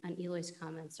on Eloy's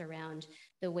comments around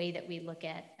the way that we look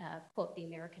at, quote, the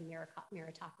American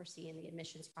meritocracy in the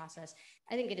admissions process.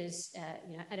 I think it is,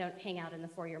 I don't hang out in the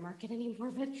four-year market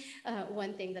anymore, but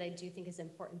one thing that I do think is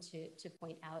important to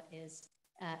point out is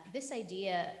this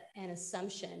idea and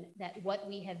assumption that what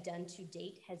we have done to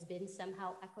date has been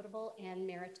somehow equitable and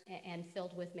merit and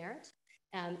filled with merit.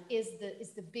 Is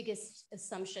the biggest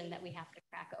assumption that we have to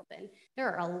crack open.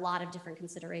 There are a lot of different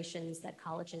considerations that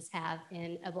colleges have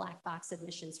in a black box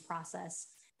admissions process.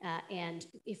 And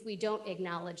if we don't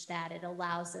acknowledge that, it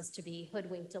allows us to be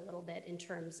hoodwinked a little bit in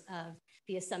terms of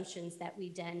the assumptions that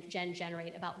we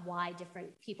generate about why different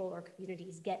people or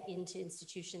communities get into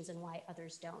institutions and why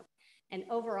others don't. And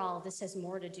overall, this has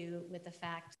more to do with the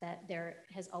fact that there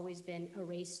has always been a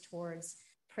race towards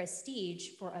prestige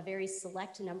for a very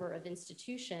select number of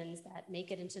institutions that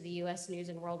make it into the US News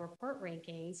and World Report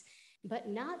rankings, but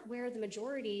not where the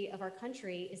majority of our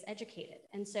country is educated.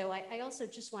 And so I also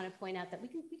just want to point out that we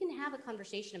can have a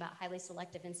conversation about highly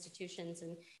selective institutions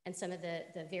and some of the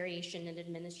variation in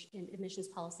admissions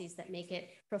policies that make it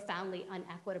profoundly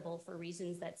unequitable for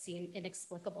reasons that seem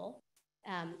inexplicable.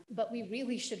 But we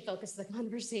really should focus the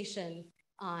conversation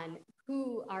on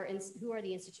who are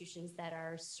the institutions that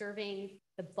are serving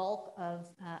the bulk of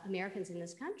Americans in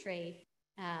this country,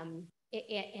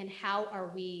 and how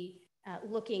are we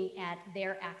looking at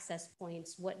their access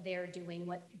points, what they're doing,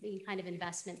 what the kind of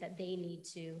investment that they need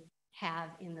to have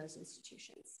in those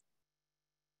institutions.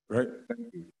 Right,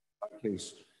 thank you.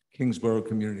 Case Kingsborough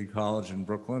Community College in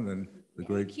Brooklyn and the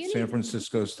great San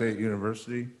Francisco State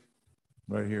University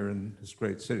right here in this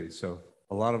great city. So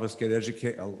a lot of us get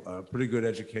a pretty good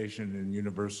education in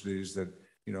universities that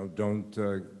don't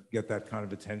get that kind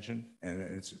of attention. And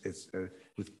it's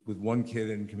with one kid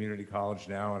in community college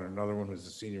now and another one who's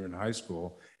a senior in high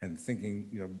school, and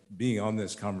thinking, being on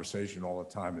this conversation all the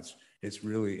time, it's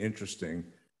really interesting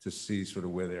to see sort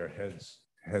of where their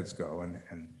heads go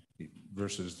and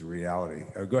versus the reality.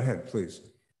 Go ahead, please.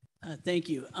 Thank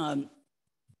you.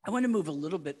 I want to move a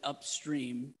little bit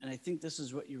upstream, and I think this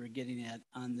is what you were getting at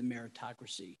on the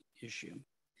meritocracy issue,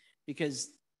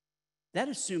 because that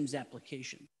assumes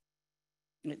application.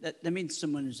 That means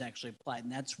someone has actually applied,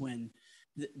 and that's when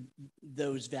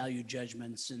those value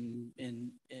judgments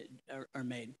are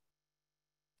made.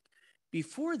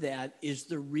 Before that is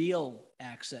the real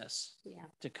access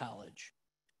to college,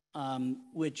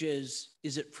 which is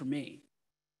it for me?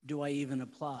 Do I even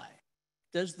apply?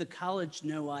 Does the college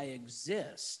know I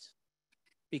exist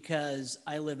because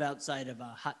I live outside of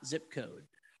a hot zip code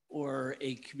or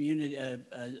a community,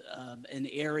 an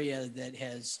area that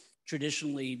has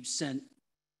traditionally sent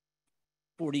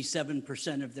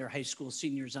 47% of their high school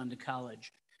seniors onto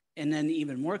college? And then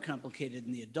even more complicated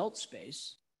in the adult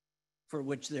space, for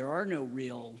which there are no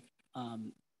real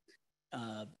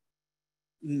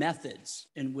methods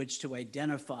in which to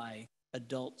identify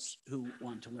adults who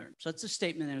want to learn. So that's a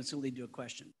statement, and it's going to lead to a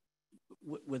question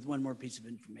with one more piece of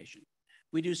information.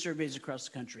 We do surveys across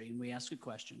the country, and we ask a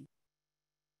question.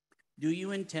 do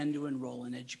you intend to enroll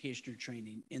in education or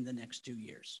training in the next 2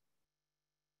 years?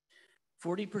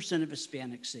 40% of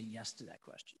Hispanics say yes to that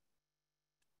question.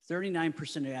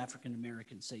 39% of African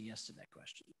Americans say yes to that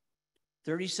question.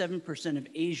 37% of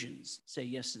Asians say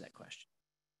yes to that question.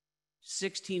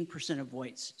 16% of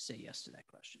whites say yes to that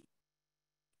question.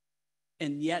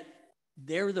 And yet,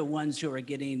 they're the ones who are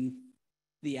getting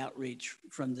the outreach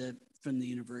from the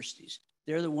universities.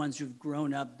 They're the ones who've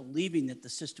grown up believing that the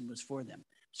system was for them.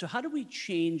 So how do we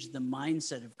change the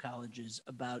mindset of colleges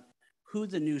about who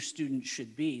the new students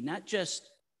should be? Not just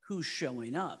who's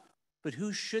showing up, but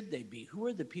who should they be? Who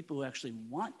are the people who actually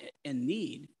want it and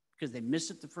need, because they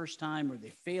missed it the first time or they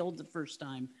failed the first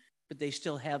time, but they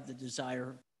still have the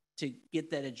desire to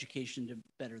get that education to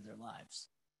better their lives?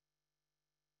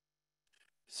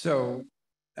 So,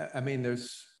 I mean,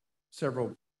 there's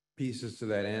several pieces to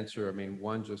that answer. I mean,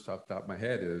 one just off the top of my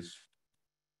head is,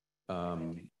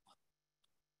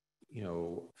 you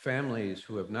know, families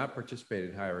who have not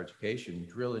participated in higher education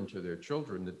drill into their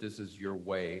children that this is your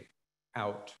way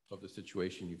out of the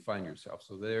situation you find yourself.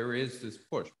 So there is this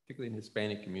push, particularly in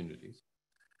Hispanic communities.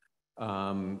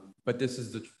 But this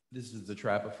is the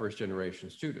trap of first generation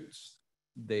students.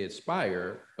 They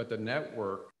aspire, but the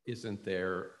network isn't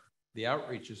there. The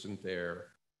outreach isn't there.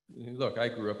 Look, I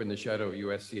grew up in the shadow of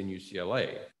USC and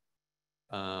UCLA.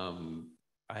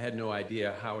 I had no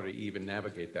idea how to even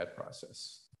navigate that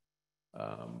process.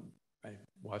 I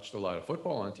watched a lot of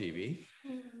football on TV,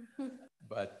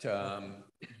 but I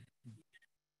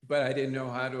didn't know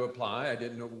how to apply. I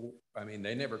didn't know, I mean,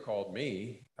 they never called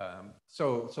me.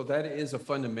 So that is a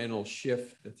fundamental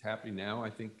shift that's happening now. I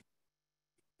think,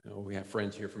 you know, we have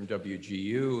friends here from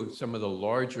WGU. Some of the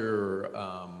larger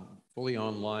fully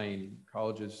online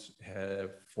colleges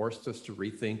have forced us to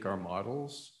rethink our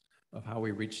models of how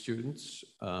we reach students.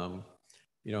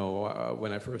 You know,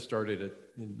 when I first started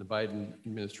in the Biden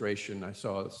administration, I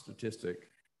saw a statistic.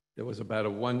 There was about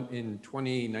in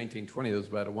 2019-20, there was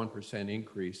about a 1%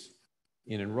 increase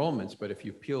in enrollments. But if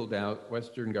you peeled out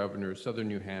Western Governors, Southern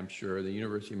New Hampshire, the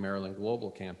University of Maryland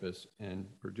Global Campus, and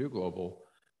Purdue Global,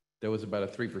 there was about a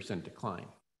 3% decline.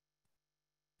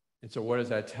 And so what does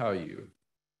that tell you?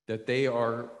 That they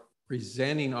are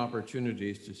presenting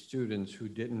opportunities to students who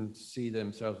didn't see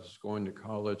themselves as going to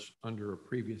college under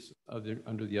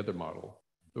the other model.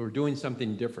 So we're doing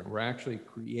something different. We're actually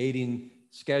creating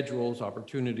schedules,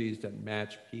 opportunities that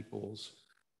match people's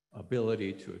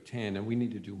ability to attend, and we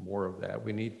need to do more of that.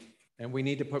 We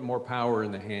need to put more power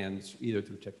in the hands, either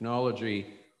through technology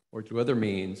or through other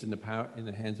means, in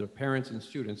the hands of parents and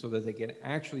students, so that they can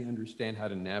actually understand how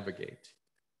to navigate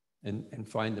and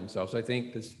find themselves. I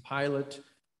think this pilot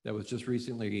that was just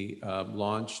recently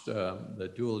launched,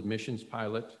 the dual admissions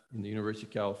pilot in the University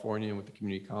of California and with the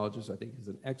community colleges, I think is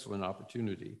an excellent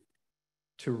opportunity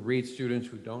to reach students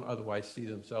who don't otherwise see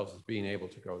themselves as being able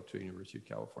to go to University of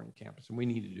California campus. And we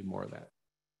need to do more of that.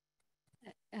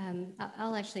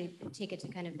 I'll actually take it to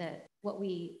kind of what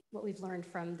we've learned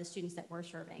from the students that we're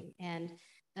serving. And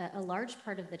a large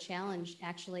part of the challenge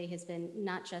actually has been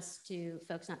not just to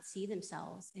folks not see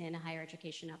themselves in a higher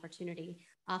education opportunity.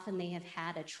 Often they have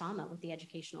had a trauma with the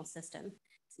educational system.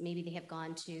 So maybe they have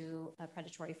gone to a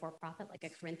predatory for-profit like a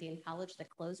Corinthian college that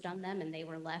closed on them and they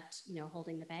were left, you know,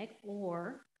 holding the bag,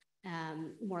 or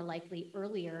more likely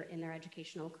earlier in their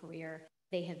educational career,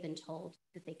 they have been told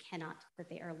that they cannot, that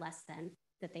they are less than,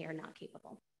 that they are not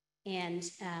capable. And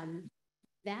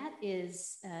that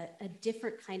is a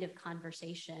different kind of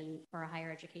conversation for a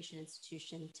higher education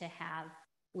institution to have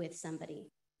with somebody,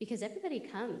 because everybody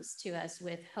comes to us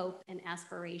with hope and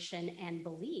aspiration and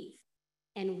belief.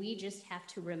 And we just have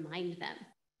to remind them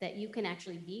that you can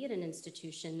actually be at an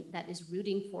institution that is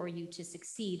rooting for you to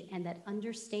succeed and that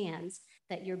understands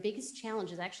that your biggest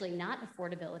challenge is actually not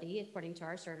affordability, according to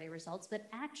our survey results, but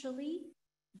actually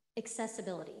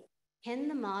accessibility. Can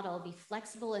the model be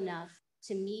flexible enough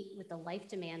to meet with the life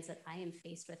demands that I am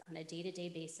faced with on a day-to-day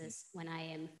basis when I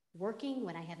am working,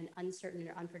 when I have an uncertain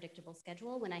or unpredictable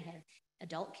schedule, when I have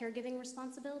adult caregiving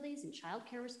responsibilities and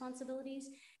childcare responsibilities?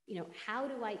 You know, how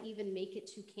do I even make it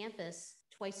to campus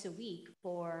twice a week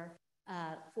for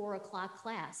 4 o'clock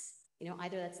class? You know,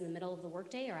 either that's in the middle of the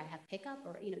workday or I have pickup,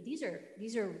 or, you know, these are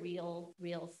real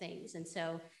things. And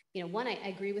so, you know, one, I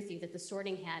agree with you that the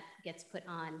sorting hat gets put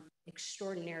on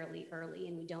extraordinarily early,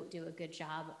 and we don't do a good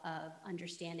job of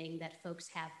understanding that folks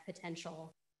have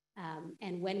potential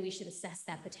and when we should assess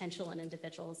that potential in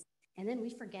individuals. And then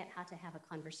we forget how to have a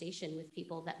conversation with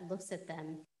people that looks at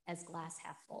them as glass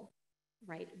half full,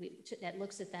 right? That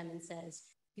looks at them and says,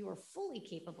 you are fully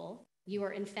capable. You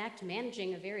are in fact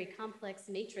managing a very complex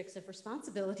matrix of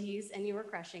responsibilities and you are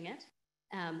crushing it.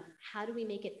 how do we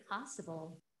make it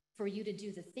possible for you to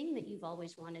do the thing that you've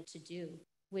always wanted to do,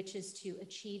 which is to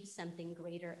achieve something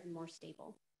greater and more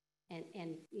stable?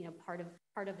 And you know, part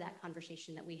of that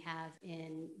conversation that we have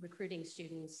in recruiting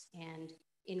students and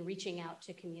in reaching out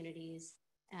to communities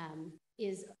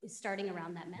is starting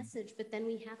around that message. But then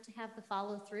we have to have the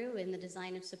follow through in the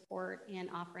design of support and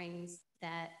offerings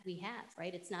that we have,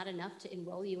 right? It's not enough to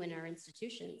enroll you in our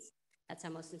institutions. That's how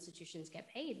most institutions get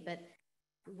paid, but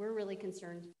we're really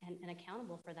concerned and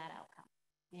accountable for that outcome.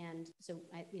 And so,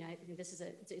 I think this is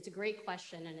it's a great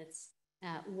question, and it's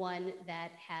one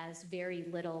that has very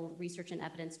little research and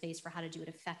evidence base for how to do it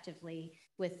effectively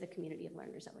with the community of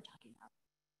learners that we're talking about.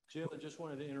 Jim, I just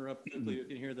wanted to interrupt quickly. You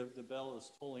can hear the bell is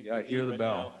tolling. Yeah, I hear the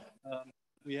bell.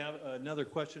 We have another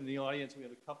question in the audience. We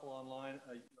have a couple online.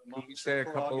 Can we say a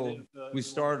couple? We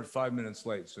started 5 minutes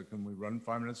late, so can we run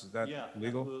 5 minutes? Is that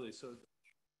legal? Absolutely. So,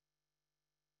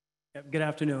 Good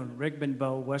afternoon. Rick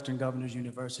Benbow, Western Governors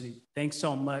University. Thanks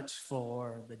so much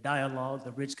for the dialogue,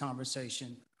 the rich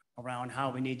conversation around how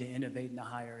we need to innovate in the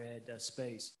higher ed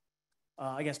space.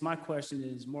 I guess my question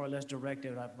is more or less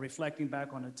directed. I'm reflecting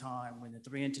back on a time when the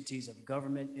three entities of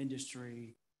government,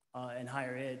 industry, and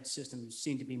higher ed systems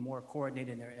seem to be more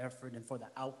coordinated in their effort and for the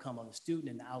outcome of the student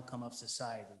and the outcome of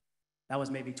society. That was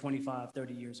maybe 25,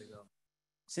 30 years ago.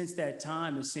 Since that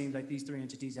time, it seems like these three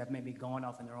entities have maybe gone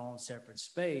off in their own separate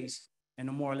space and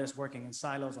are more or less working in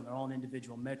silos on their own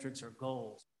individual metrics or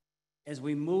goals. As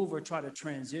we move or try to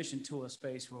transition to a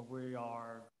space where we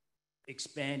are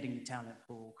expanding the talent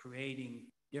pool, creating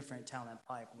different talent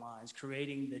pipelines,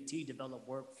 creating the T-developed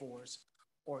workforce,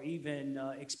 or even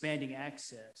expanding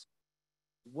access,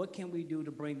 what can we do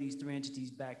to bring these three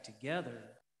entities back together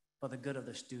for the good of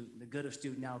the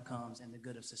student outcomes, and the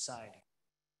good of society?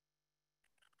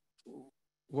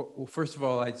 Well, first of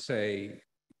all, I'd say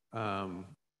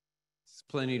it's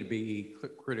plenty to be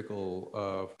critical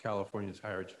of California's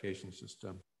higher education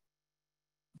system,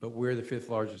 but we're the fifth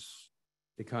largest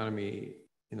economy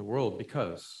in the world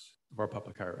because of our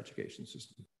public higher education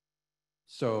system.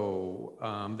 So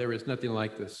there is nothing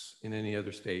like this in any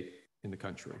other state in the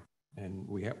country. And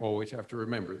we always have to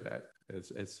remember that.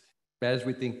 As bad as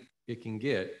we think it can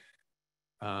get,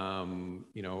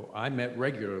 I met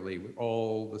regularly with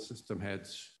all the system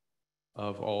heads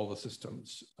of all the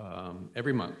systems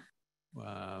every month.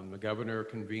 The governor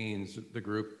convenes the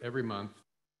group every month,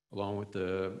 along with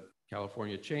the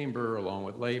California Chamber, along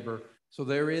with labor. So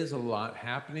there is a lot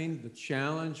happening. The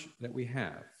challenge that we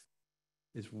have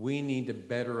is we need to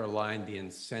better align the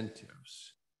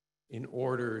incentives in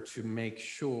order to make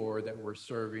sure that we're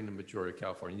serving the majority of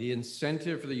California. The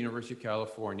incentive for the University of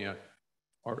California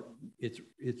are its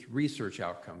research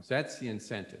outcomes. That's the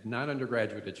incentive, not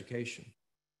undergraduate education.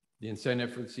 The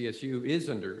incentive for the CSU is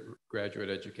undergraduate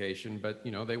education, but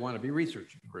they want to be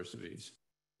research universities.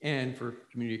 And for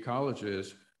community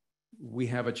colleges, we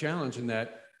have a challenge in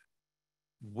that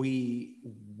we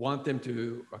want them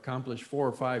to accomplish 4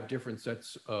 or 5 different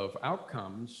sets of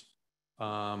outcomes,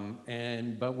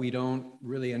 but we don't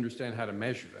really understand how to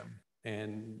measure them.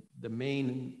 And the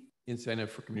main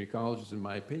incentive for community colleges, in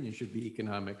my opinion, should be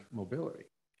economic mobility.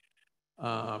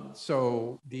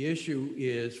 So the issue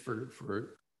is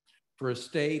for a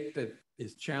state that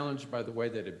is challenged by the way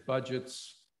that it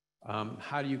budgets,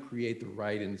 how do you create the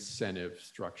right incentive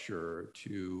structure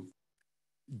to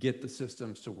get the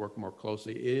systems to work more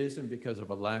closely? It isn't because of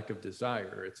a lack of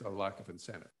desire, it's a lack of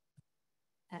incentive.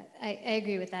 I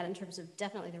agree with that in terms of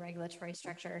definitely the regulatory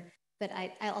structure, but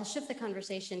I'll shift the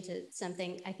conversation to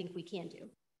something I think we can do,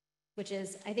 which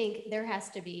is I think there has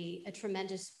to be a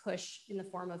tremendous push in the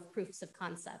form of proofs of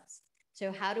concepts.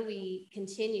 So how do we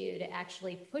continue to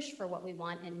actually push for what we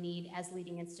want and need as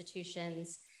leading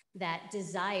institutions that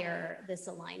desire this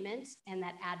alignment and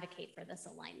that advocate for this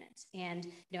alignment? And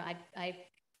I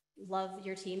love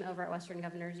your team over at Western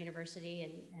Governors University,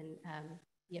 and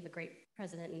you have a great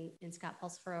president in Scott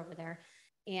Pulsifer over there.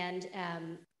 And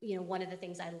one of the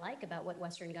things I like about what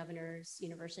Western Governors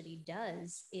University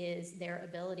does is their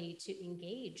ability to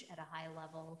engage at a high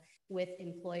level with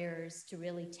employers to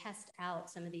really test out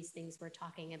some of these things we're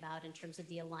talking about in terms of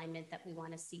the alignment that we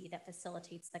want to see that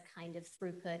facilitates the kind of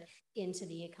throughput into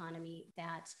the economy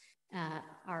that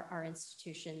our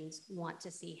institutions want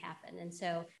to see happen. And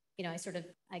so,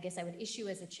 I guess I would issue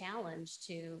as a challenge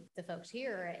to the folks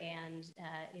here and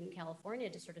in California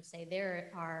to sort of say there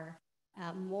are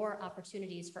more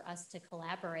opportunities for us to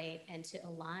collaborate and to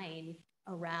align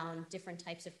around different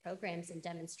types of programs and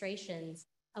demonstrations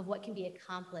of what can be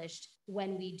accomplished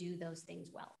when we do those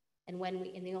things well. And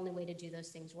the only way to do those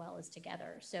things well is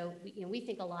together. So we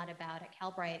think a lot about at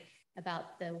Calbright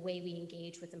about the way we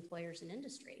engage with employers and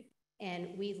industry. And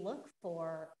we look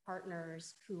for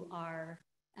partners who are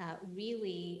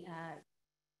really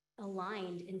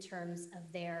aligned in terms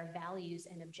of their values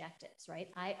and objectives, right?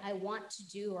 I want to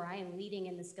do, or I am leading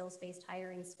in the skills-based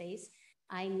hiring space.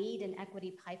 I need an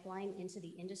equity pipeline into the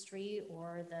industry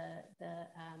or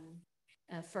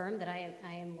the firm that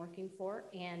I am working for.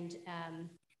 And,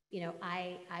 you know,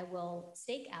 I will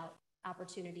stake out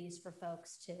opportunities for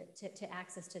folks to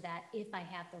access to that if I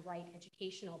have the right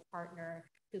educational partner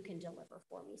who can deliver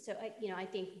for me. So, you know, I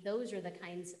think those are the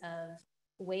kinds of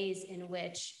ways in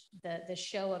which the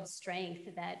show of strength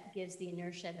that gives the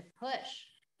inertia to push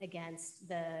against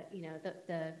the, you know,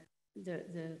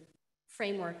 the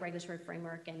framework, regulatory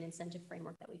framework and incentive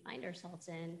framework that we find ourselves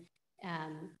in,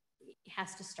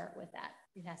 has to start with that.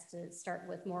 It has to start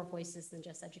with more voices than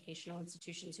just educational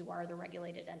institutions who are the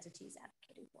regulated entities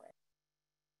advocating for it.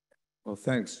 Well,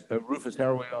 thanks. Rufus, how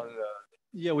are we on?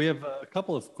 Yeah, we have a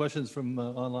couple of questions from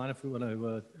online if we want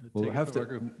to We'll take have it from to, our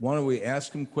group. why don't we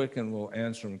ask them quick and we'll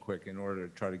answer them quick in order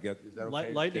to try to get, is that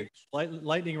okay?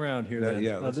 Lightning round here then.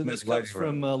 Yeah, let's make This comes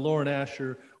lightning from Lauren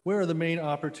Asher. Where are the main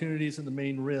opportunities and the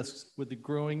main risks with the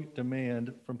growing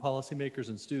demand from policymakers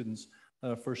and students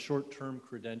for short-term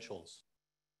credentials?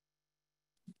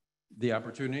 The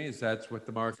opportunity is that's what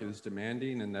the market is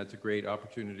demanding, and that's a great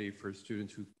opportunity for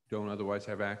students who don't otherwise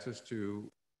have access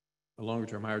to a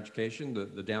longer-term higher education.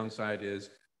 The downside is,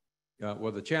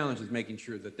 well, the challenge is making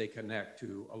sure that they connect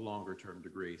to a longer-term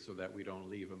degree so that we don't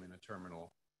leave them in a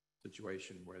terminal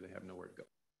situation where they have nowhere to go.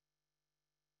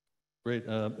 Great.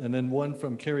 And then one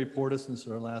from Carrie Portis, this is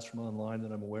our last from online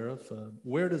that I'm aware of.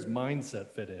 Where does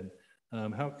mindset fit in?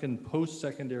 How can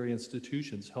post-secondary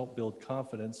institutions help build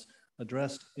confidence,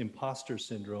 address imposter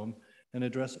syndrome, and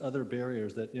address other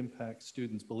barriers that impact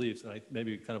students' beliefs? And I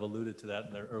maybe kind of alluded to that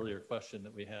in their earlier question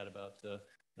that we had about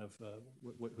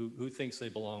who thinks they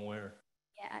belong where.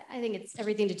 Yeah, I think it's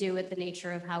everything to do with the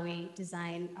nature of how we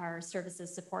design our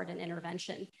services, support, and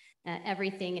intervention.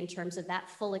 Everything in terms of that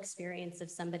full experience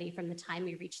of somebody from the time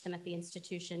we reach them at the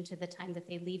institution to the time that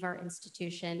they leave our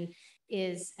institution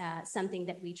is something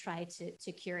that we try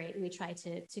to curate, and we try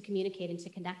to communicate and to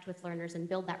connect with learners and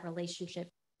build that relationship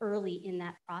early in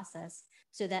that process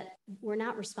so that we're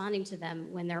not responding to them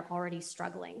when they're already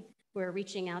struggling. We're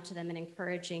reaching out to them and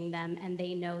encouraging them, and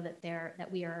they know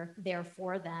that we are there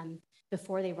for them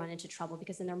before they run into trouble,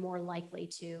 because then they're more likely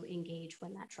to engage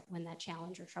when that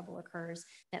challenge or trouble occurs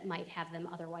that might have them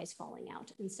otherwise falling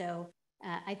out. And so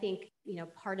I think, you know,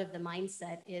 part of the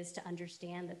mindset is to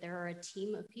understand that there are a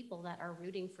team of people that are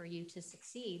rooting for you to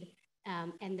succeed,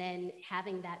 and then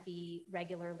having that be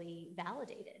regularly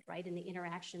validated, right, in the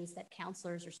interactions that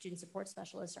counselors or student support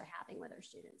specialists are having with our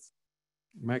students.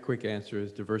 My quick answer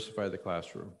is diversify the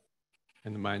classroom,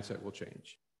 and the mindset will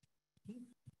change.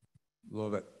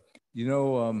 Love it. You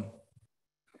know,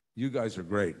 you guys are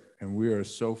great, and we are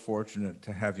so fortunate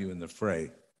to have you in the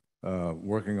fray,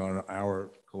 working on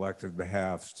our collective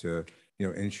behalf to, you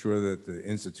know, ensure that the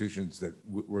institutions that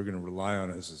we're going to rely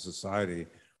on as a society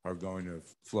are going to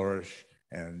flourish,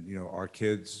 and, you know, our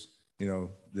kids, you know,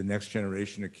 the next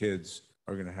generation of kids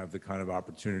are going to have the kind of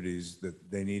opportunities that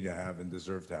they need to have and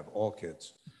deserve to have, all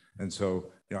kids. And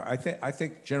so, you know, I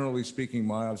think generally speaking,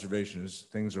 my observation is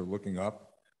things are looking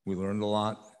up. We learned a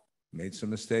lot, made some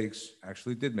mistakes,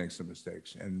 actually did make some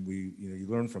mistakes, and we, you know, you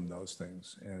learn from those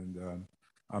things. And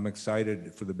I'm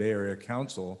excited for the Bay Area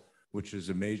Council, which is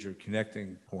a major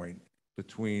connecting point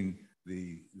between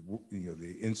the, you know,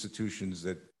 the institutions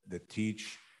that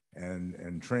teach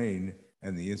and train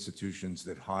and the institutions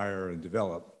that hire and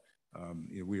develop.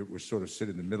 You know, we're sort of sit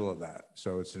in the middle of that.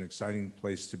 So it's an exciting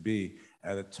place to be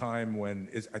at a time when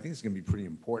I think it's going to be pretty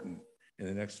important in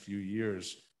the next few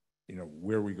years, you know,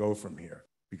 where we go from here,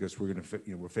 because we're going to,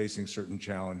 you know, we're facing certain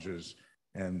challenges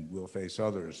and we'll face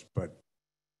others, but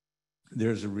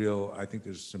I think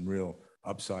there's some real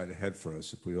upside ahead for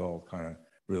us if we all kind of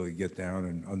really get down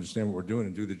and understand what we're doing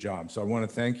and do the job. So I want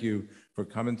to thank you for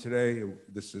coming today.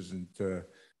 This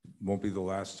won't be the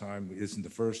last time. It isn't the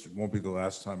first. It won't be the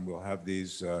last time we'll have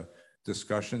these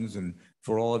discussions. And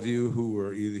for all of you who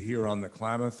are either here on the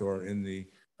Klamath or in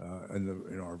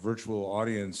our virtual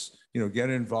audience, you know, get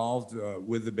involved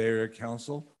with the Bay Area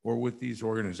Council or with these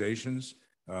organizations.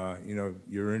 You know,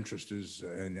 your interest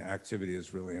and activity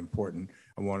is really important.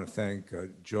 I want to thank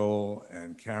Joel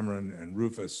and Cameron and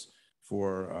Rufus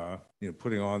for you know,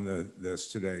 putting on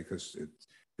this today, because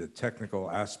the technical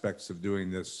aspects of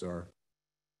doing this are,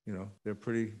 you know, they're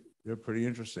pretty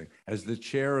interesting. As the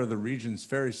chair of the region's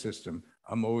ferry system,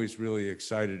 I'm always really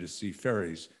excited to see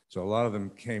ferries. So a lot of them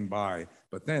came by,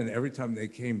 but then every time they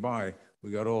came by,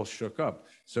 we got all shook up.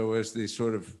 So as the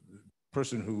sort of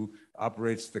person who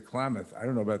operates the Klamath. I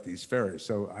don't know about these ferries.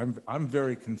 So I'm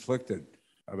very conflicted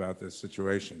about this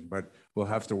situation, but we'll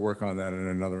have to work on that in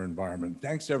another environment.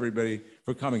 Thanks everybody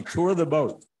for coming. Tour the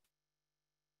boat.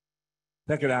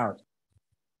 Check it out.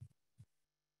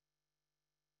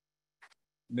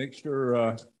 Make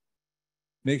sure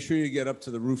you get up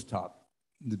to the rooftop.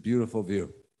 The beautiful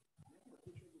view.